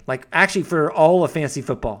ESPN, like actually for all of fantasy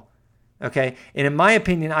football. Okay, and in my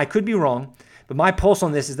opinion, I could be wrong, but my pulse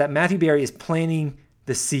on this is that Matthew Berry is planting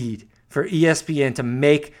the seed for ESPN to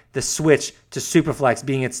make the switch to Superflex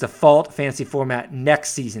being its default fantasy format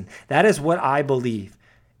next season. That is what I believe.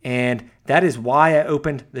 And that is why I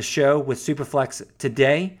opened the show with Superflex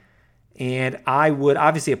today. And I would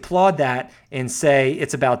obviously applaud that and say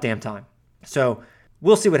it's about damn time. So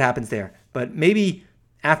we'll see what happens there. But maybe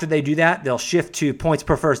after they do that, they'll shift to points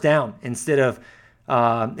per first down instead of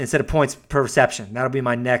points per reception. That'll be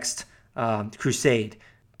my next crusade.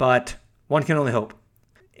 But one can only hope.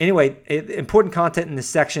 Anyway, important content in this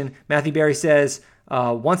section. Matthew Berry says,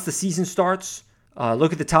 once the season starts,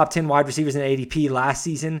 look at the top 10 wide receivers in ADP last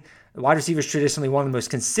season. The wide receiver is traditionally one of the most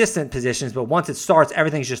consistent positions, but once it starts,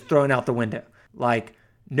 everything's just thrown out the window. Like,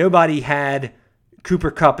 nobody had Cooper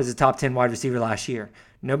Kupp as a top 10 wide receiver last year.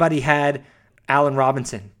 Nobody had Allen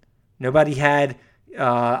Robinson. Nobody had,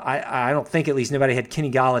 I don't think at least, nobody had Kenny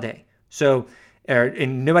Galladay.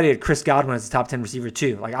 And nobody had Chris Godwin as a top 10 receiver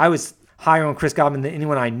too. Like, I was higher on Chris Godwin than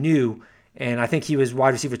anyone I knew, and I think he was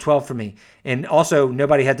wide receiver 12 for me. And also,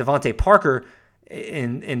 nobody had Devontae Parker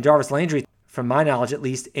and Jarvis Landry, from my knowledge at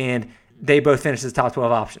least, and they both finished as top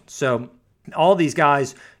 12 options. So all these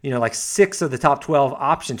guys, like 6 of the top 12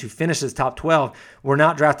 options who finished as top 12 were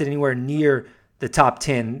not drafted anywhere near the top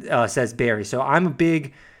 10, says Barry. So I'm a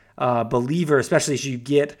big believer, especially as you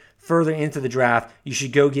get further into the draft, you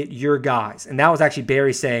should go get your guys. And that was actually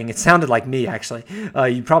Barry saying. It sounded like me, actually.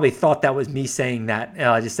 You probably thought that was me saying that,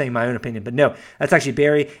 just saying my own opinion. But no, that's actually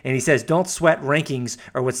Barry. And he says, don't sweat rankings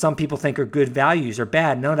or what some people think are good values or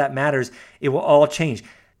bad. None of that matters. It will all change.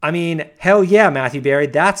 I mean, hell yeah, Matthew Berry.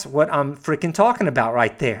 That's what I'm freaking talking about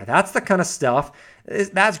right there. That's the kind of stuff.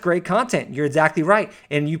 That's great content. You're exactly right.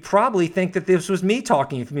 And you probably think that this was me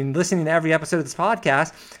talking. If you've been listening to every episode of this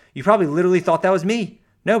podcast, you probably literally thought that was me.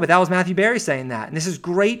 No, but that was Matthew Berry saying that. And this is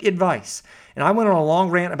great advice. And I went on a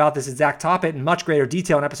long rant about this exact topic in much greater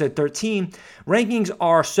detail in episode 13. Rankings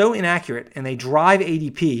are so inaccurate and they drive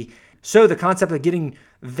ADP. So the concept of getting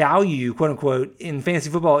value, quote unquote, in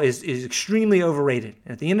fantasy football is extremely overrated.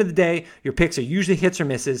 And at the end of the day, your picks are usually hits or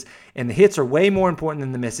misses. And the hits are way more important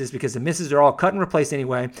than the misses because the misses are all cut and replace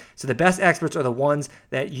anyway. So the best experts are the ones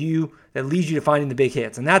that lead you to finding the big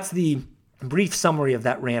hits. And that's the brief summary of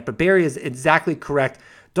that rant, but Barry is exactly correct.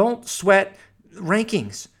 Don't sweat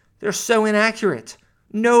rankings. They're so inaccurate.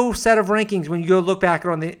 No set of rankings, when you go look back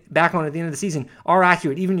on it at the end of the season, are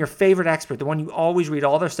accurate. Even your favorite expert, the one you always read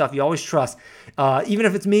all their stuff, you always trust, even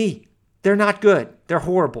if it's me, they're not good. They're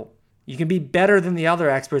horrible. You can be better than the other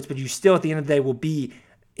experts, but you still, at the end of the day, will be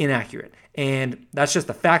inaccurate. And that's just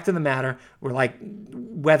the fact of the matter. We're like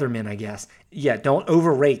weathermen, I guess. Yeah, don't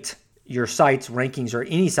overrate your site's rankings or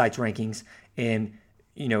any site's rankings. And,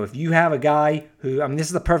 if you have a guy who, this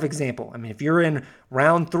is the perfect example. If you're in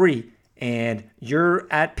round 3 and you're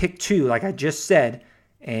at pick 2, like I just said,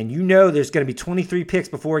 and there's going to be 23 picks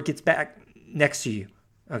before it gets back next to you,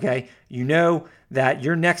 okay? You know that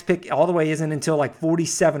your next pick all the way isn't until like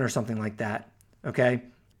 47 or something like that, okay?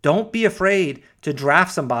 Don't be afraid to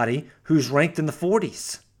draft somebody who's ranked in the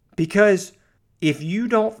 40s, because if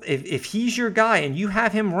he's your guy and you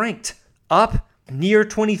have him ranked up near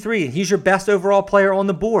 23 and he's your best overall player on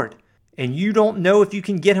the board and you don't know if you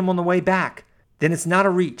can get him on the way back, then it's not a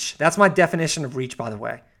reach. That's my definition of reach, by the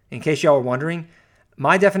way. In case y'all are wondering,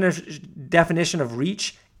 my definition of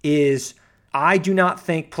reach is I do not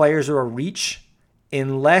think players are a reach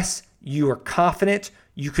unless you are confident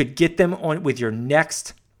you could get them on with your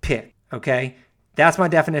next pick, okay? That's my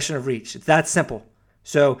definition of reach. It's that simple.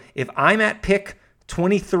 So if I'm at pick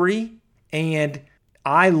 23 and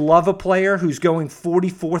I love a player who's going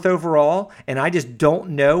 44th overall, and I just don't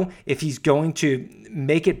know if he's going to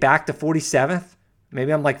make it back to 47th.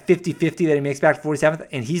 Maybe I'm like 50-50 that he makes back to 47th,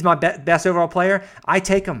 and he's my best overall player. I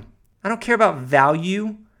take him. I don't care about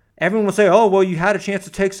value. Everyone will say, oh, well, you had a chance to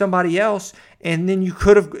take somebody else, and then you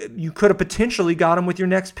could have potentially got him with your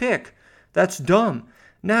next pick. That's dumb.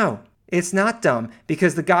 No, it's not dumb,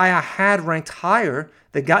 because the guy I had ranked higher,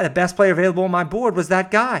 the best player available on my board was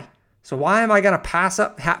that guy. So why am I going to pass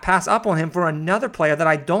up on him for another player that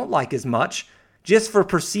I don't like as much, just for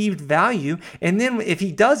perceived value? And then if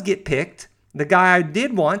he does get picked, the guy I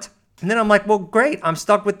did want, and then I'm like, well, great, I'm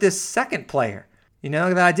stuck with this second player,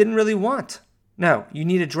 that I didn't really want. No, you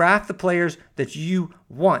need to draft the players that you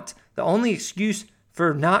want. The only excuse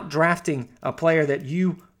for not drafting a player that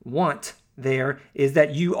you want there is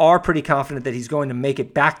that you are pretty confident that he's going to make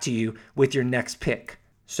it back to you with your next pick.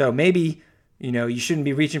 So maybe, you shouldn't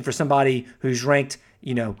be reaching for somebody who's ranked,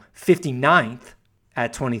 59th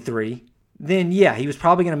at 23. Then yeah, he was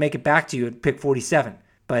probably going to make it back to you at pick 47.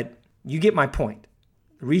 But you get my point.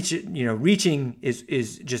 Reaching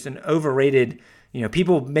is just an overrated,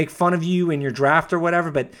 people make fun of you in your draft or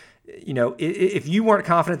whatever, but if you weren't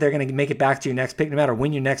confident they're going to make it back to your next pick, no matter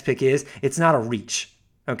when your next pick is, it's not a reach.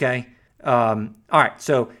 Okay. All right.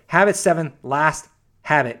 So habit 7, last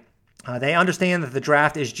habit. They understand that the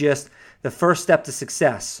draft is just the first step to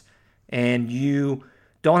success, and you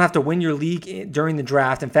don't have to win your league during the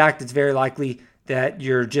draft. In fact, it's very likely that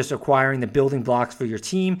you're just acquiring the building blocks for your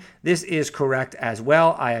team. This is correct as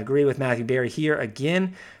well. I agree with Matthew Berry here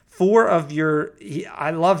again.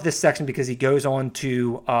 I love this section because he goes on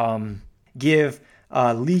to give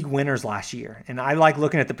league winners last year. And I like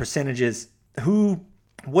looking at the percentages,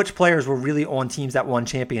 which players were really on teams that won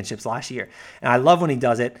championships last year. And I love when he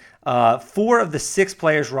does it. 4 of the 6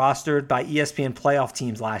 players rostered by ESPN playoff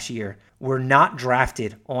teams last year were not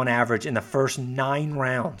drafted on average in the first 9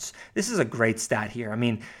 rounds. This is a great stat here. I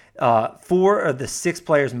mean, 4 of the 6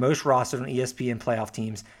 players most rostered on ESPN playoff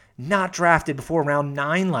teams not drafted before round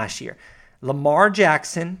 9 last year. Lamar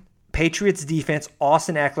Jackson, Patriots defense,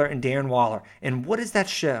 Austin Eckler, and Darren Waller. And what does that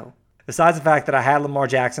show? Besides the fact that I had Lamar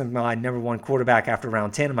Jackson, my number 1 quarterback after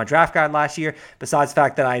round 10 in my draft guide last year, besides the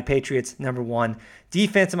fact that I had Patriots number 1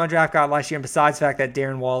 defense in my draft guide last year, and besides the fact that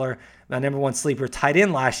Darren Waller, my number 1 sleeper, tight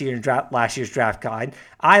end last year in last year's draft guide,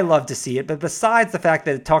 I love to see it. But besides the fact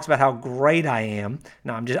that it talks about how great I am,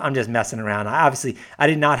 no, I'm just messing around. I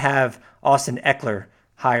did not have Austin Eckler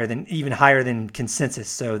even higher than consensus,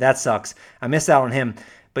 so that sucks. I missed out on him.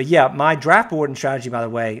 But yeah, my draft board and strategy, by the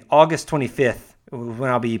way, August 25th,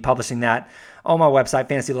 when I'll be publishing that on my website,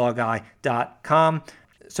 fantasylawguy.com.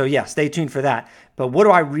 So yeah, stay tuned for that. But what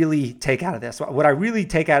do I really take out of this? What I really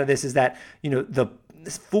take out of this is that, the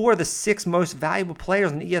 4 of the 6 most valuable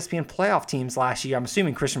players on the ESPN playoff teams last year, I'm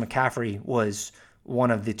assuming Christian McCaffrey was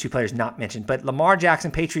one of the 2 players not mentioned, but Lamar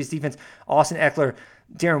Jackson, Patriots defense, Austin Eckler,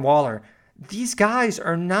 Darren Waller, these guys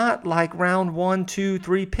are not like round 1, 2,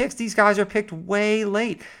 3 picks. These guys are picked way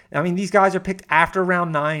late. I mean, these guys are picked after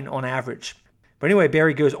round 9 on average. But anyway,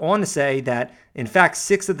 Barry goes on to say that, in fact,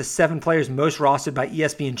 6 of the 7 players most rostered by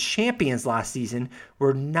ESPN champions last season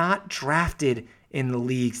were not drafted in the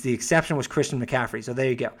leagues. The exception was Christian McCaffrey. So there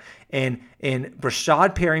you go. And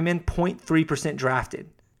Brashad Perryman, 0.3% drafted,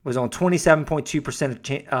 was on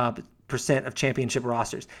 27.2% of championship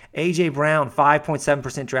rosters. A.J. Brown,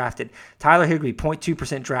 5.7% drafted. Tyler Higbee,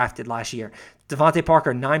 0.2% drafted last year. Devontae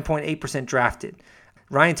Parker, 9.8% drafted.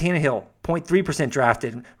 Ryan Tannehill, 0.3%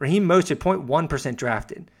 drafted. Raheem Mostert, 0.1%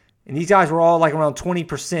 drafted. And these guys were all like around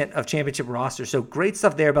 20% of championship rosters. So great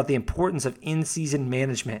stuff there about the importance of in-season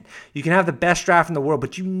management. You can have the best draft in the world,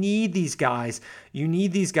 but you need these guys. You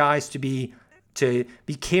need these guys to be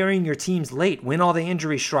carrying your teams late, when all the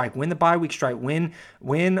injuries strike, when the bye week strike, when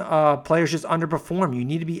players just underperform. You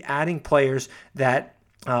need to be adding players that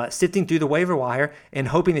sifting through the waiver wire and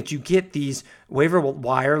hoping that you get these waiver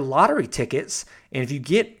wire lottery tickets. And if you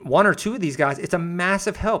get 1 or 2 of these guys, it's a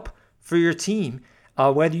massive help for your team,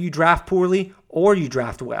 whether you draft poorly or you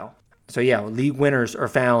draft well. So yeah, league winners are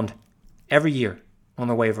found every year on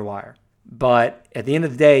the waiver wire. But at the end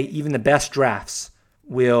of the day, even the best drafts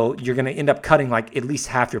you're going to end up cutting like at least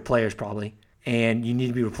half your players probably. And you need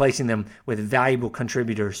to be replacing them with valuable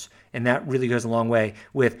contributors. And that really goes a long way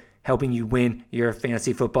with helping you win your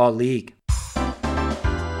fantasy football league.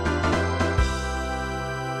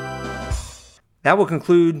 That will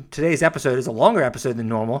conclude today's episode. It's a longer episode than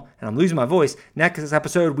normal, and I'm losing my voice. Next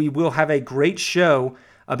episode, we will have a great show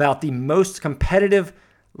about the most competitive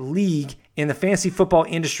league in the fantasy football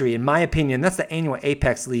industry. In my opinion, that's the annual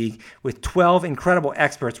Apex League with 12 incredible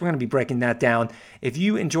experts. We're going to be breaking that down. If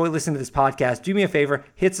you enjoy listening to this podcast, do me a favor,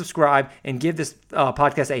 hit subscribe, and give this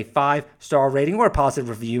podcast a 5-star rating or a positive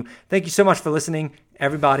review. Thank you so much for listening,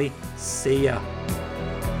 everybody. See ya.